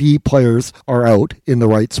Nashville D players are out in the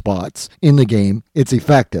right spots in the game, it's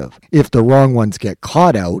effective. If the wrong ones get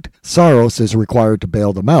caught out, Saros is required to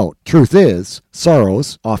bail them out. Truth is,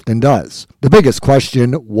 Saros often does. The biggest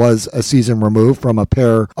question was a season removed from a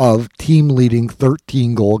pair of team-leading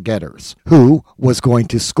 13-goal getters. Who was going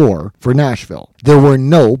to score for Nashville? There were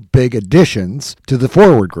no big additions to the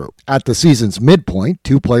forward group. At the season's midpoint,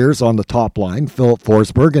 2 players on the top line, Philip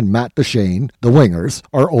Forsberg and Matt Duchene, the wingers,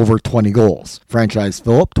 are over 20 goals. Franchise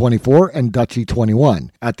Philip, 24, and Dutchie,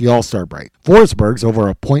 21, at the All-Star break. Forsberg's over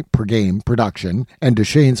a point per game production, and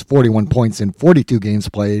Duchene's 41 points in 42 games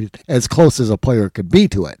played, as close as a player could be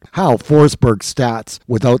to it. How Forsberg's stats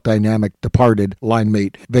without dynamic departed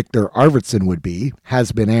linemate Victor Arvidsson would be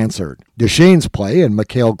has been answered. Duchene's play and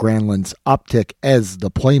Mikael Granlund's uptick as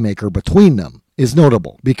the playmaker between them is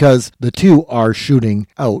notable because the two are shooting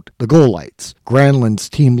out the goal lights. Granlund's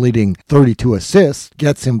team-leading 32 assists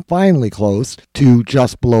gets him finally close to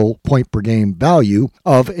just below point per game value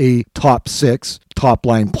of a top 6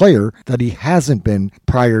 top-line player that he hasn't been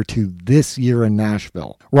prior to this year in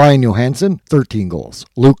Nashville. Ryan Johansson, 13 goals.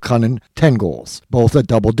 Luke Cunnin, 10 goals, both at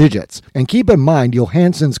double digits. And keep in mind,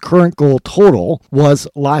 Johansson's current goal total was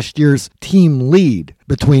last year's team lead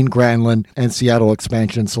between Granlund and Seattle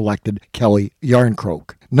expansion selected Kelly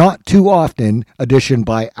Yarncroke. Not too often addition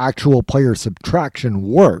by actual player subtraction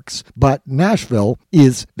works, but Nashville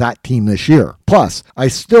is that team this year. Plus, I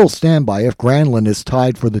still stand by if Granlund is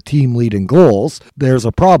tied for the team lead in goals, there's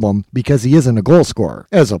a problem because he isn't a goal scorer.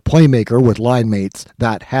 As a playmaker with line mates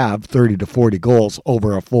that have 30 to 40 goals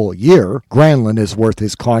over a full year, Granlund is worth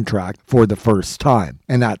his contract for the first time.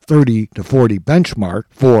 And that 30 to 40 benchmark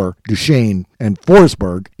for Duchene and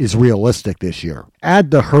Forsberg is realistic this year.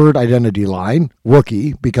 Add the Herd identity line,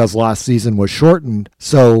 rookie, because last season was shortened,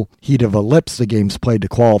 so he'd have ellipsed the games played to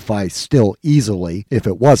qualify still easily if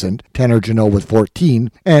it wasn't. Tanner Jeannot with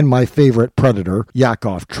 14, and my favorite Predator,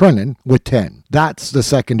 Yakov Trenin, with 10. That's the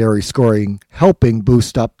secondary scoring helping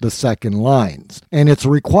boost up the second lines, and it's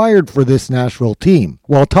required for this Nashville team.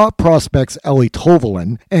 While top prospects Eeli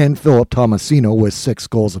Tolvanen and Philip Tomasino with 6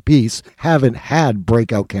 goals apiece haven't had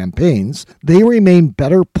breakout campaigns, they remain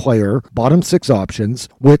better player bottom 6 options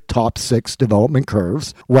with top 6 development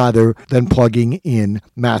curves rather than plugging in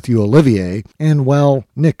Matthew Olivier and, well,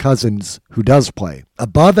 Nick Cousins, who does play.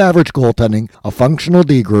 Above average goaltending, a functional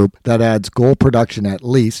D group that adds goal production at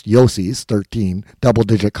least Yossi's 13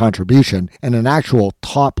 double-digit contribution and an actual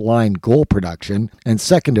top-line goal production and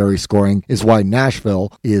secondary scoring is why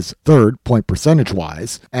Nashville is third point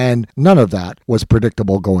percentage-wise, and none of that was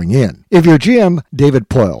predictable going in. If you're GM David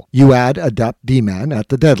Poile, you add a depth D-man at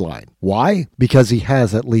the deadline. Why? Because he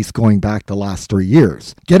has at least going back the last 3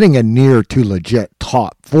 years. Getting a near to legit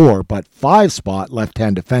top 4 but 5 spot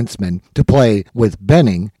left-hand defenseman to play with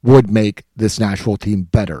Benning would make this Nashville team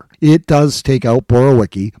better. It does take out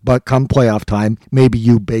Borowiecki, but come playoff time, maybe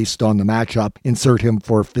you, based on the matchup, insert him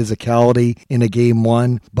for physicality in a game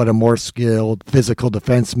 1, but a more skilled physical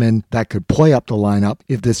defenseman that could play up the lineup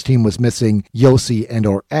if this team was missing Josi and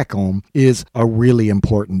or Ekholm is a really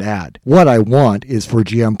important add. What I want is for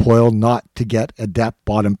GM Poile not to get a depth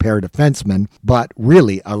bottom pair defenseman, but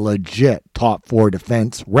really a legit top 4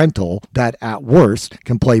 defense rental that at worst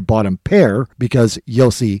can play bottom pair because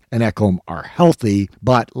Josi and Ekholm are healthy,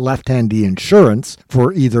 but left-handy insurance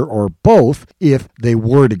for either or both if they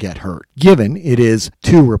were to get hurt. Given it is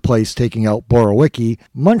to replace taking out Borowiecki,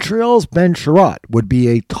 Montreal's Ben Chiarot would be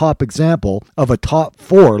a top example of a top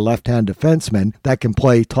 4 left-hand defenseman that can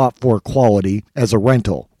play top 4 quality as a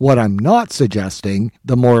rental. What I'm not suggesting,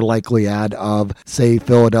 the more likely add of, say,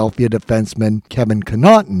 Philadelphia defenseman Kevin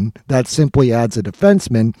Connauton, that simply adds a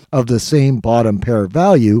defenseman of the same bottom pair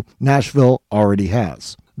value Nashville already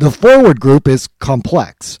has. The forward group is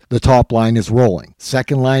complex. The top line is rolling.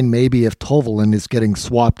 Second line, maybe if Toivonen is getting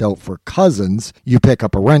swapped out for Cousins, you pick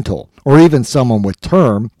up a rental. Or even someone with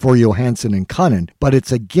term for Johansson and Cunnin, but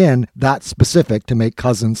it's again that specific to make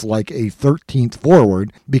Cousins like a 13th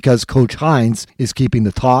forward because Coach Hines is keeping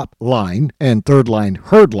the top line and third line,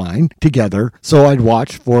 herd line together, so I'd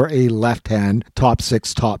watch for a left-hand top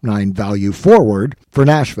 6, top 9 value forward for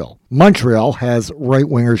Nashville. Montreal has right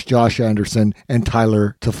wingers Josh Anderson and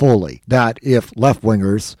Tyler Toffoli. That, if left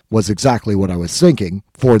wingers, was exactly what I was thinking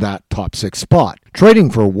for that top 6 spot. Trading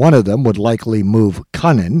for one of them would likely move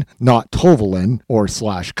Cunnin, not Toivonen or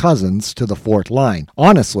 / Cousins, to the fourth line.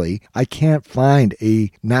 Honestly, I can't find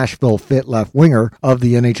a Nashville fit left winger of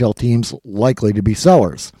the NHL teams likely to be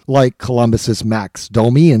sellers. Like Columbus's Max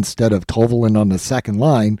Domi instead of Toivonen on the second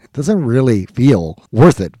line doesn't really feel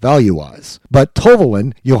worth it value-wise. But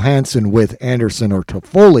Toivonen, Johansson with Anderson or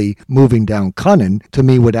Toffoli moving down Cunnin, to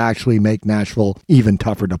me would actually make Nashville even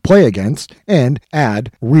tougher to play against and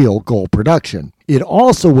add real goal production. It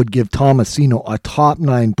also would give Tomasino a top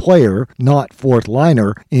 9 player, not fourth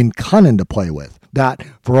liner, in Cunnin to play with. That,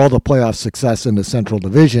 for all the playoff success in the Central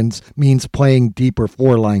Divisions, means playing deeper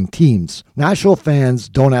four-line teams. Nashville fans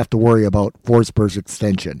don't have to worry about Forsberg's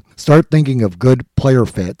extension. Start thinking of good player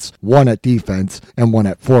fits, one at defense and one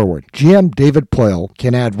at forward. GM David Poile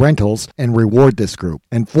can add rentals and reward this group,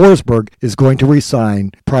 and Forsberg is going to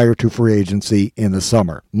re-sign prior to free agency in the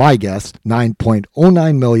summer. My guess,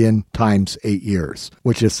 $9.09 million times 8 years,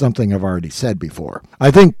 which is something I've already said before.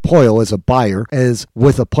 I think Poile is a buyer, as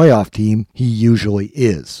with a playoff team, he usually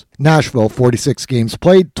is. Nashville, 46 games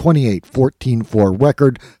played, 28-14-4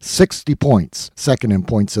 record, 60 points. Second in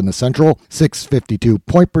points in the Central, .652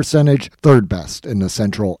 point percentage, third best in the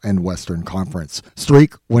Central and Western Conference.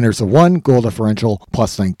 Streak, winners of 1, goal differential,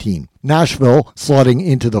 +19. Nashville slotting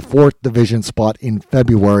into the 4th division spot in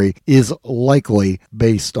February is likely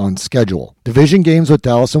based on schedule. Division games with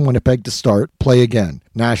Dallas and Winnipeg to start, play again.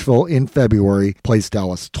 Nashville in February plays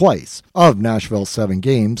Dallas twice. Of Nashville's 7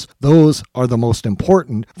 games, those are the most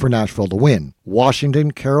important for Nashville to win.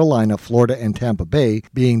 Washington, Carolina, Florida, and Tampa Bay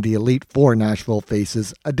being the Elite Four Nashville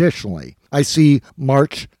faces additionally. I see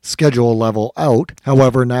March schedule level out.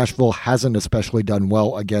 However, Nashville hasn't especially done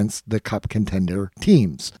well against the Cup contender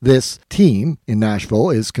teams. This team in Nashville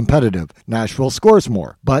is competitive. Nashville scores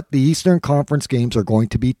more, but the Eastern Conference games are going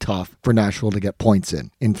to be tough for Nashville to get points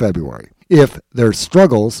in February. If there's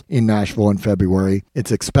struggles in Nashville in February,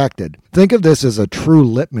 it's expected. Think of this as a true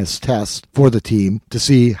litmus test for the team to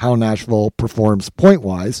see how Nashville performs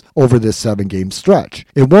point-wise over this 7-game stretch.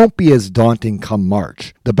 It won't be as daunting come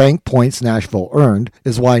March. The bank points Nashville earned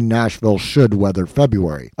is why Nashville should weather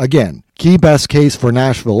February. Again, key best case for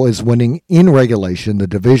Nashville is winning in regulation the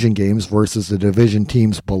division games versus the division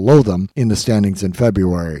teams below them in the standings in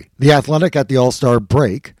February. The Athletic at the All-Star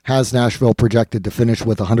break has Nashville projected to finish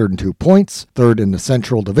with 102 points, third in the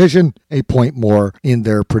Central Division, a point more in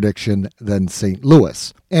their prediction than St.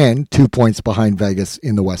 Louis, and 2 points behind Vegas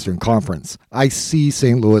in the Western Conference. I see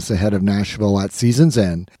St. Louis ahead of Nashville at season's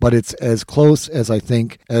end, but it's as close as I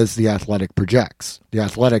think as the Athletic projects. The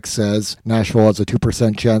Athletic says Nashville has a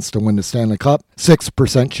 2% chance to win the Stanley Cup,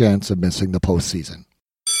 6% chance of missing the postseason.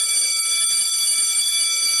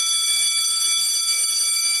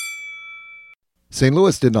 St.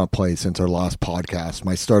 Louis did not play since our last podcast.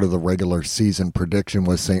 My start of the regular season prediction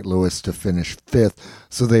was St. Louis to finish 5th,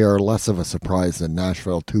 so they are less of a surprise than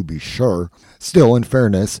Nashville, to be sure. Still, in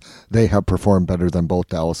fairness, they have performed better than both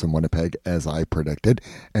Dallas and Winnipeg, as I predicted,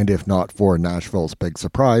 and if not for Nashville's big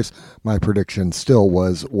surprise, my prediction still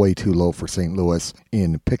was way too low for St. Louis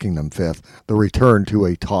in picking them 5th. The return to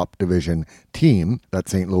a top division team that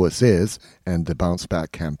St. Louis is, and the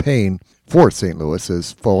bounce-back campaign for St. Louis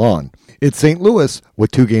is full on. It's St. Louis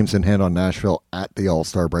with 2 games in hand on Nashville at the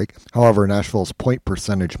All-Star break. However, Nashville's point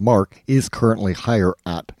percentage mark is currently higher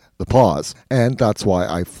at the pause, and that's why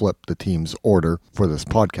I flipped the team's order for this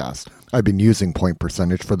podcast. I've been using point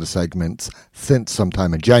percentage for the segments since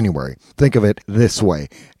sometime in January. Think of it this way,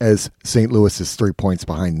 as St. Louis is 3 points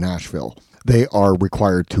behind Nashville. They are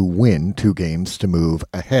required to win 2 games to move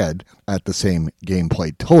ahead at the same game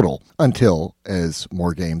played total until, as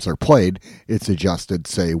more games are played, it's adjusted,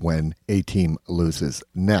 say, when a team loses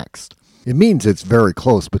next. It means it's very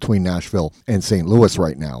close between Nashville and St. Louis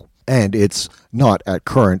right now. And it's not at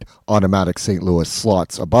current automatic St. Louis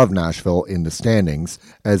slots above Nashville in the standings,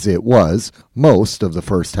 as it was most of the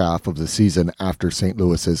first half of the season after St.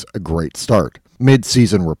 Louis's great start.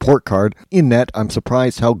 mid-season report card. In net, I'm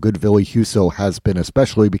surprised how good Ville Husso has been,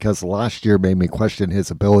 especially because last year made me question his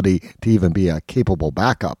ability to even be a capable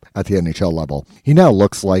backup at the NHL level. He now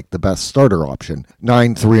looks like the best starter option.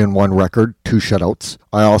 9-3-1 record, 2 shutouts.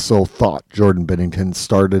 I also thought Jordan Binnington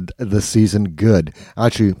started the season good.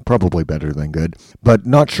 Actually, probably better than good, but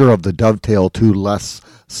not sure of the dovetail to less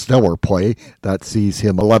stellar play that sees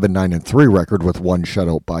him 11-9-3 record with 1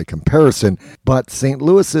 shutout by comparison. But St.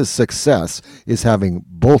 Louis's success is having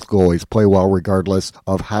both goalies play well regardless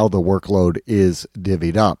of how the workload is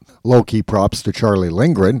divvied up. Low-key props to Charlie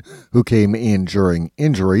Lindgren, who came in during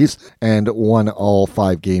injuries and won all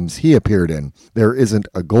 5 games he appeared in. There isn't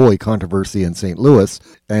a goalie controversy in St. Louis,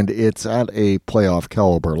 and it's at a playoff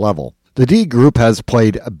caliber level. The D group has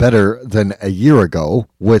played better than a year ago,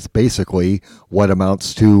 with basically what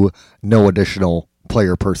amounts to no additional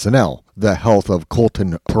player personnel. The health of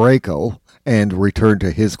Colton Parayko and return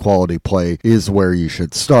to his quality play is where you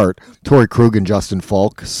should start. Torrey Krug and Justin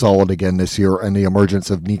Falk, solid again this year, and the emergence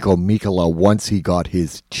of Niko Mikkola once he got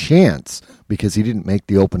his chance, because he didn't make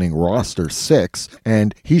the opening roster 6,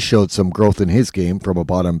 and he showed some growth in his game from a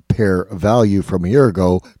bottom pair value from a year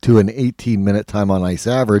ago to an 18-minute time on ice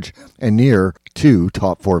average and near to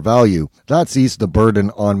top 4 value. That's eased the burden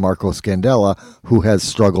on Marco Scandella, who has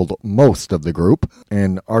struggled most of the group,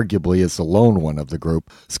 and arguably is the lone one of the group.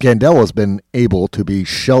 Scandella's been able to be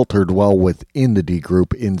sheltered well within the D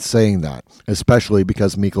group in saying that, especially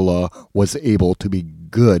because Mikkola was able to be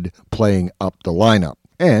good playing up the lineup,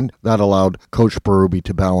 and that allowed Coach Berube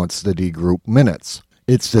to balance the D group minutes.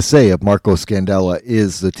 It's to say if Marco Scandella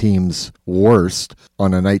is the team's worst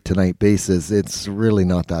on a night-to-night basis, it's really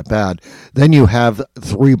not that bad. Then you have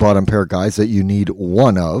 3 bottom pair guys that you need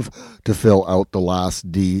one of to fill out the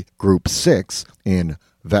last D group 6 in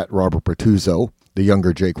vet Robert Bertuzzo, the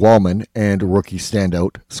younger Jake Wallman, and rookie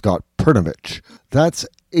standout Scott Pernovich. That's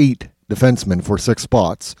 8 defensemen for 6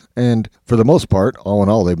 spots, and for the most part, all in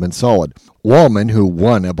all, they've been solid. Wallman, who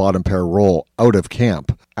won a bottom pair role out of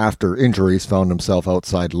camp after injuries, found himself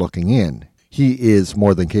outside looking in. He is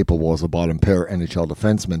more than capable as a bottom pair NHL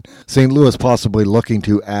defenseman. St. Louis possibly looking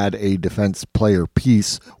to add a defense player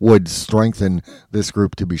piece would strengthen this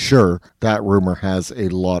group to be sure. That rumor has a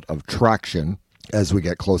lot of traction as we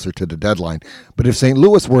get closer to the deadline. But if St.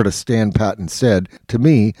 Louis were to stand pat instead, to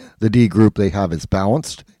me, the D group they have is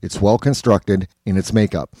balanced, it's well constructed in its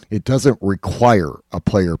makeup. It doesn't require a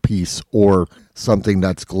player piece or something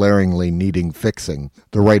that's glaringly needing fixing.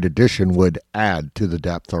 The right addition would add to the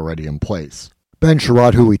depth already in place. Ben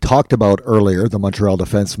Sherratt, who we talked about earlier, the Montreal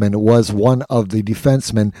defenseman, was one of the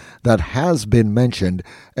defensemen that has been mentioned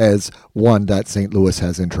as one that St. Louis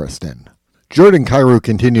has interest in. Jordan Kyrou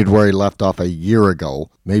continued where he left off a year ago,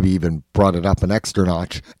 maybe even brought it up an extra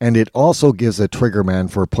notch, and it also gives a trigger man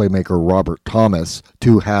for playmaker Robert Thomas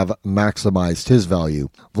to have maximized his value.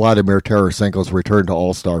 Vladimir Tarasenko's return to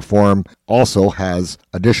all-star form also has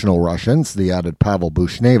additional Russians, the added Pavel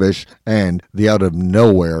Buchnevich, and the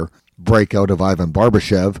out-of-nowhere breakout of Ivan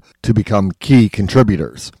Barbashev to become key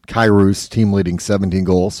contributors. Kyrou's team-leading 17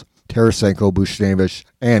 goals, Tarasenko, Buchnevich,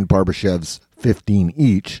 and Barbashev's 15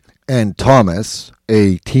 each, and Thomas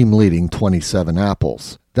a team-leading 27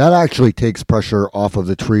 apples. That actually takes pressure off of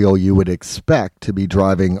the trio you would expect to be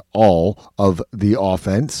driving all of the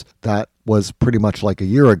offense. That was pretty much like a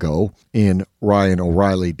year ago in Ryan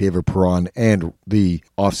O'Reilly, David Perron, and the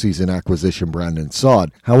offseason acquisition Brandon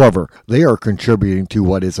Saad. However, they are contributing to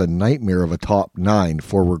what is a nightmare of a top 9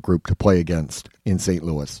 forward group to play against in St.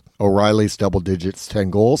 Louis. O'Reilly's double digits,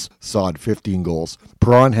 10 goals, Saad 15 goals.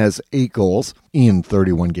 Perron has 8 goals in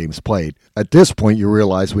 31 games played. At this point, you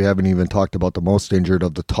realize we haven't even talked about the most injured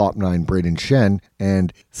of the top 9, Braden Shen,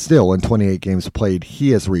 and still in 28 games played,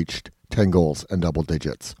 he has reached 10 goals and double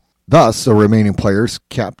digits. Thus, the remaining players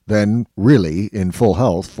kept then really in full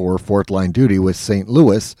health for fourth-line duty with St.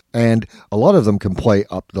 Louis, and a lot of them can play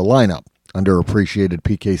up the lineup. Underappreciated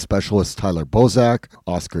PK specialists Tyler Bozak,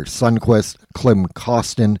 Oscar Sundqvist, Klim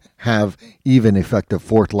Kostin have even effective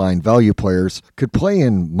fourth-line value players, could play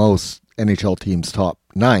in most NHL teams' top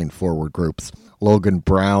 9 forward groups. Logan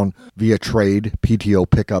Brown, via trade, PTO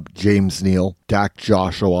pickup James Neal, Dak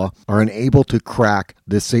Joshua are unable to crack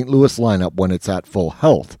this St. Louis lineup when it's at full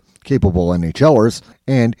health. Capable NHLers,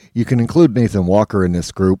 and you can include Nathan Walker in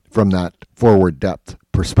this group from that forward depth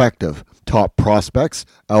perspective. Top prospects,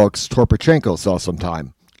 Alex Torpachenko saw some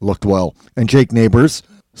time, looked well, and Jake Neighbors,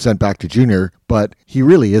 sent back to junior, but he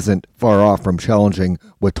really isn't far off from challenging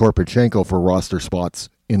with Torpachenko for roster spots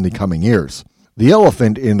in the coming years. The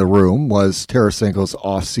elephant in the room was Tarasenko's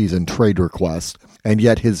off-season trade request. and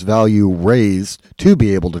yet his value raised to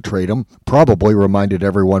be able to trade him probably reminded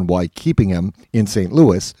everyone why keeping him in St.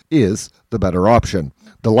 Louis is the better option.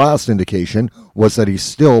 The last indication was that he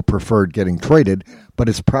still preferred getting traded, but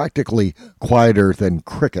is practically quieter than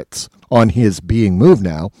crickets on his being moved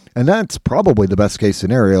now, and that's probably the best case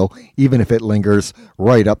scenario, even if it lingers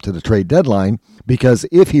right up to the trade deadline, because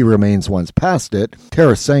if he remains once past it,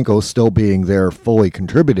 Tarasenko still being there fully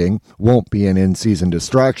contributing won't be an in-season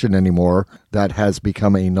distraction anymore. That has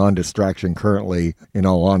become a non-distraction currently, in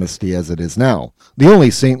all honesty, as it is now. The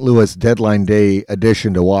only St. Louis deadline day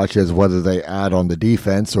addition to watch is whether they add on the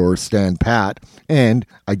defense or stand pat, and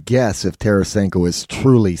I guess if Tarasenko is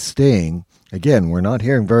truly staying, again, we're not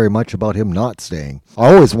hearing very much about him not staying.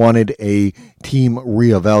 I always wanted a team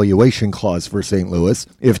reevaluation clause for St. Louis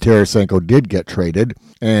if Tarasenko did get traded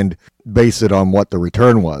and base it on what the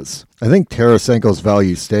return was. I think Tarasenko's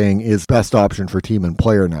value staying is best option for team and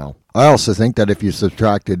player now. I also think that if you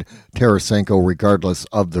subtracted Tarasenko regardless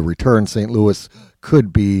of the return, St. Louis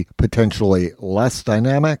could be potentially less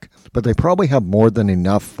dynamic, but they probably have more than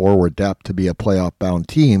enough forward depth to be a playoff-bound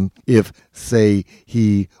team if, say,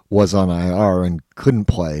 he was on IR and couldn't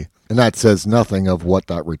play. And that says nothing of what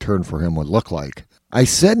that return for him would look like. I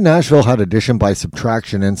said Nashville had addition by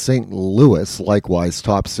subtraction, and St. Louis, likewise,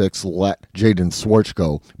 top six, let Jaden Schwartz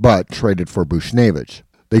go, but traded for Buchnevich.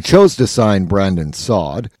 They chose to sign Brandon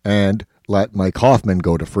Saad and let Mike Hoffman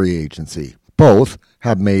go to free agency. Both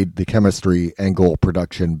have made the chemistry and goal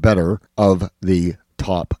production better of the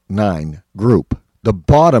top 9 group. The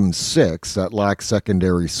bottom 6 that lack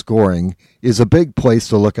secondary scoring is a big place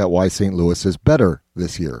to look at why St. Louis is better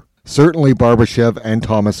this year. Certainly Barbashev and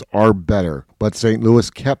Thomas are better, but St.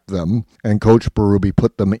 Louis kept them and Coach Berube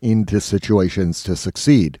put them into situations to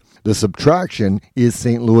succeed. The subtraction is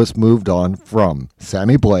St. Louis moved on from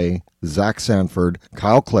Sammy Blais, Zach Sanford,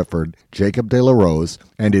 Kyle Clifford, Jacob De La Rose,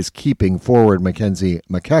 and is keeping forward Mackenzie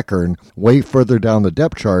McEachern way further down the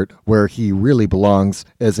depth chart where he really belongs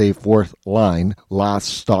as a fourth-line, last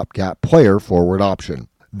stopgap player forward option.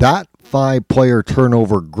 That 5-player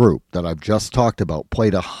turnover group that I've just talked about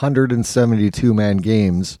played 172-man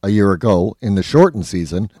games a year ago in the shortened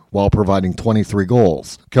season while providing 23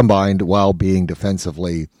 goals, combined while being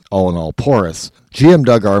defensively all-in-all porous. GM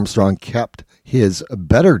Doug Armstrong kept his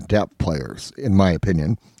better depth players, in my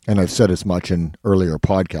opinion, and I've said as much in earlier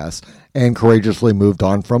podcasts, and courageously moved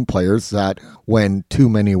on from players that, when too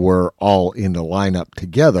many were all in the lineup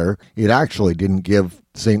together, it actually didn't give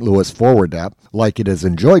St. Louis forward depth like it has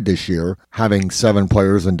enjoyed this year, having 7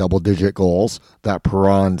 players in double-digit goals that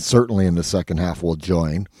Perron certainly in the second half will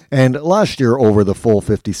join. And last year, over the full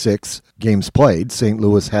 56 games played, St.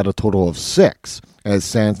 Louis had a total of 6, as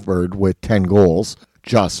Sanford, with 10 goals,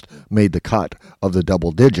 just made the cut of the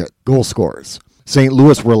double-digit goal scorers. St.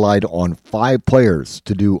 Louis relied on 5 players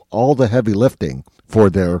to do all the heavy lifting for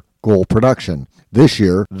their goal production. This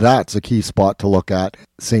year, that's a key spot to look at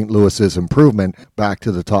St. Louis's improvement back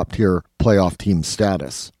to the top-tier playoff team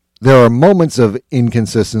status. There are moments of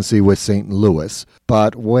inconsistency with St. Louis,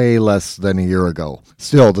 but way less than a year ago.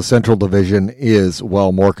 Still, the Central Division is,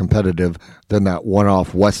 well, more competitive than that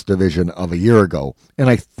one-off West Division of a year ago. And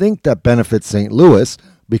I think that benefits St. Louis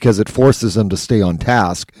because it forces them to stay on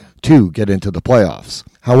task to get into the playoffs.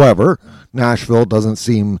 However, Nashville doesn't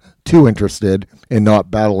seem too interested in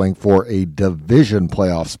not battling for a division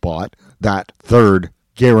playoff spot. That third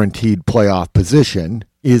guaranteed playoff position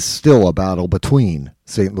is still a battle between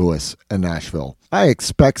St. Louis and Nashville. I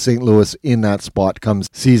expect St. Louis in that spot come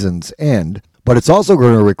season's end, but it's also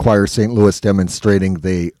going to require St. Louis demonstrating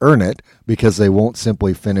they earn it because they won't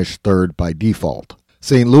simply finish third by default.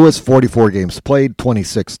 St. Louis, 44 games played,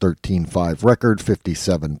 26-13-5 record,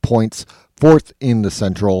 57 points, 4th in the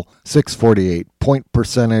Central, .648 point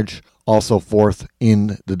percentage, also 4th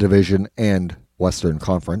in the division and Western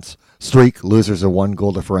Conference. Streak, losers of 1,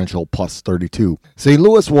 goal differential +32. St.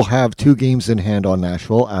 Louis will have 2 games in hand on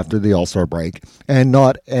Nashville after the All-Star break, and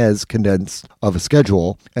not as condensed of a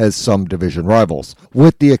schedule as some division rivals.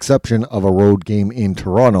 With the exception of a road game in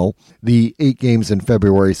Toronto, the 8 games in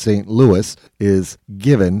February St. Louis is,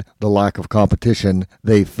 given the lack of competition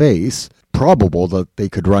they face, probable that they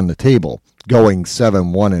could run the table. Going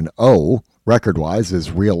 7-1-0 record-wise is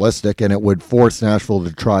realistic, and it would force Nashville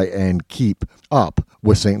to try and keep up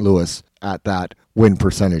with St. Louis at that win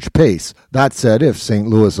percentage pace. That said, if St.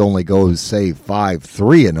 Louis only goes, say,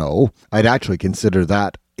 5-3-0, I'd actually consider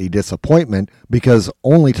that a disappointment because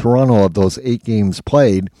only Toronto of those 8 games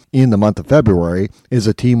played in the month of February is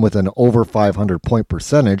a team with an over 500 point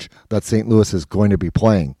percentage that St. Louis is going to be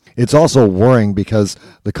playing. It's also worrying because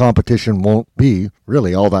the competition won't be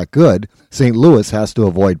really all that good. St. Louis has to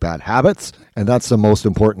avoid bad habits, and that's the most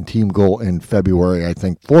important team goal in February, I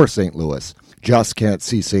think, for St. Louis. Just can't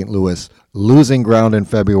see St. Louis losing ground in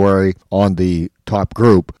February on the top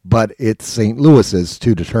group, but it's St. Louis's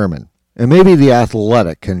to determine. And maybe The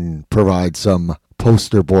Athletic can provide some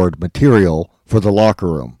poster board material for the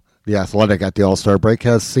locker room. The Athletic at the All-Star break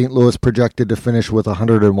has St. Louis projected to finish with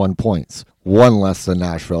 101 points, one less than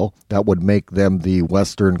Nashville. That would make them the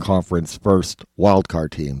Western Conference first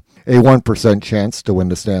wildcard team. A 1% chance to win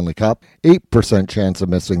the Stanley Cup, 8% chance of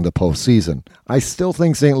missing the postseason. I still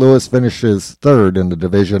think St. Louis finishes third in the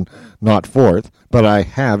division, not fourth, but I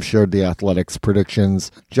have shared the Athletics'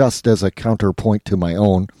 predictions just as a counterpoint to my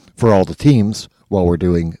own for all the teams while we're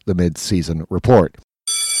doing the mid-season report.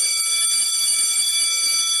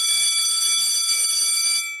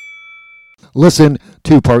 Listen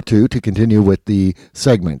to Part 2 to continue with the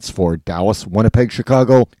segments for Dallas, Winnipeg,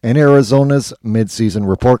 Chicago, and Arizona's mid-season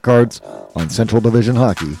report cards on Central Division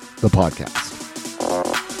Hockey, the podcast.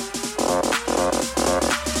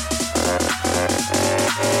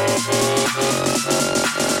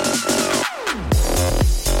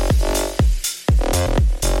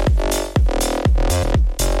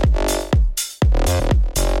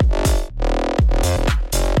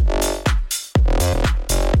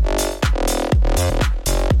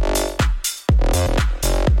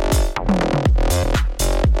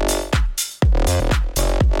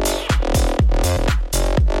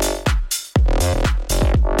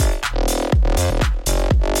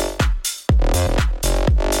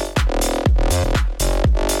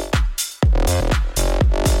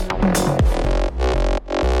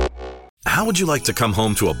 How would you like to come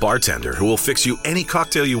home to a bartender who will fix you any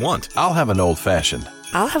cocktail you want? I'll have an old-fashioned.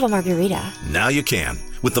 I'll have a margarita. Now you can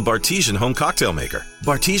with the Bartesian Home Cocktail Maker.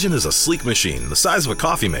 Bartesian is a sleek machine the size of a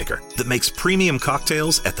coffee maker that makes premium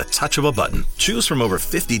cocktails at the touch of a button. Choose from over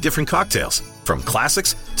 50 different cocktails, from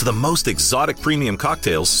classics to the most exotic premium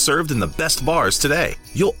cocktails served in the best bars today.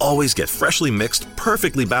 You'll always get freshly mixed,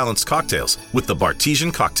 perfectly balanced cocktails with the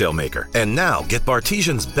Bartesian Cocktail Maker. And now get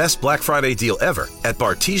Bartesian's best Black Friday deal ever at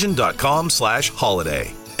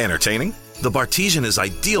bartesian.com/holiday. Entertaining? The Bartesian is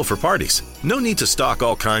ideal for parties. No need to stock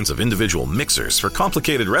all kinds of individual mixers for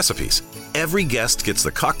complicated recipes. Every guest gets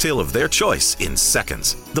the cocktail of their choice in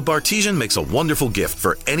seconds. The Bartesian makes a wonderful gift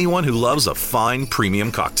for anyone who loves a fine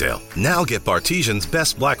premium cocktail. Now get Bartesian's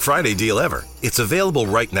best Black Friday deal ever. It's available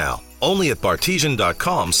right now, only at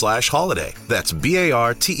bartesian.com/holiday. That's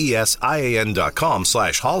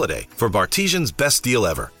BARTESIAN.com/holiday for Bartesian's best deal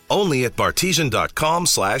ever. Only at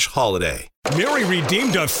bartesian.com/holiday. Mary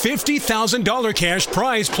redeemed a $50,000 cash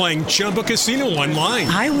prize playing Chumba Casino online.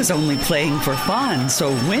 I was only playing for fun, so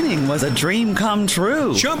winning was a dream come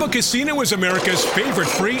true. Chumba Casino is America's favorite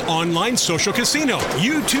free online social casino.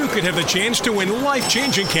 You too could have the chance to win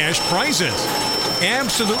life-changing cash prizes.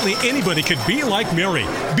 Absolutely anybody could be like Mary.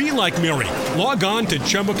 Be like Mary. Log on to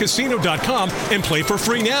ChumbaCasino.com and play for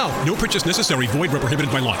free now. No purchase necessary. Void where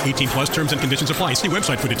prohibited by law. 18+ terms and conditions apply. See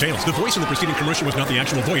website for details. The voice in the preceding commercial was not the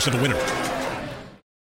actual voice of the winner.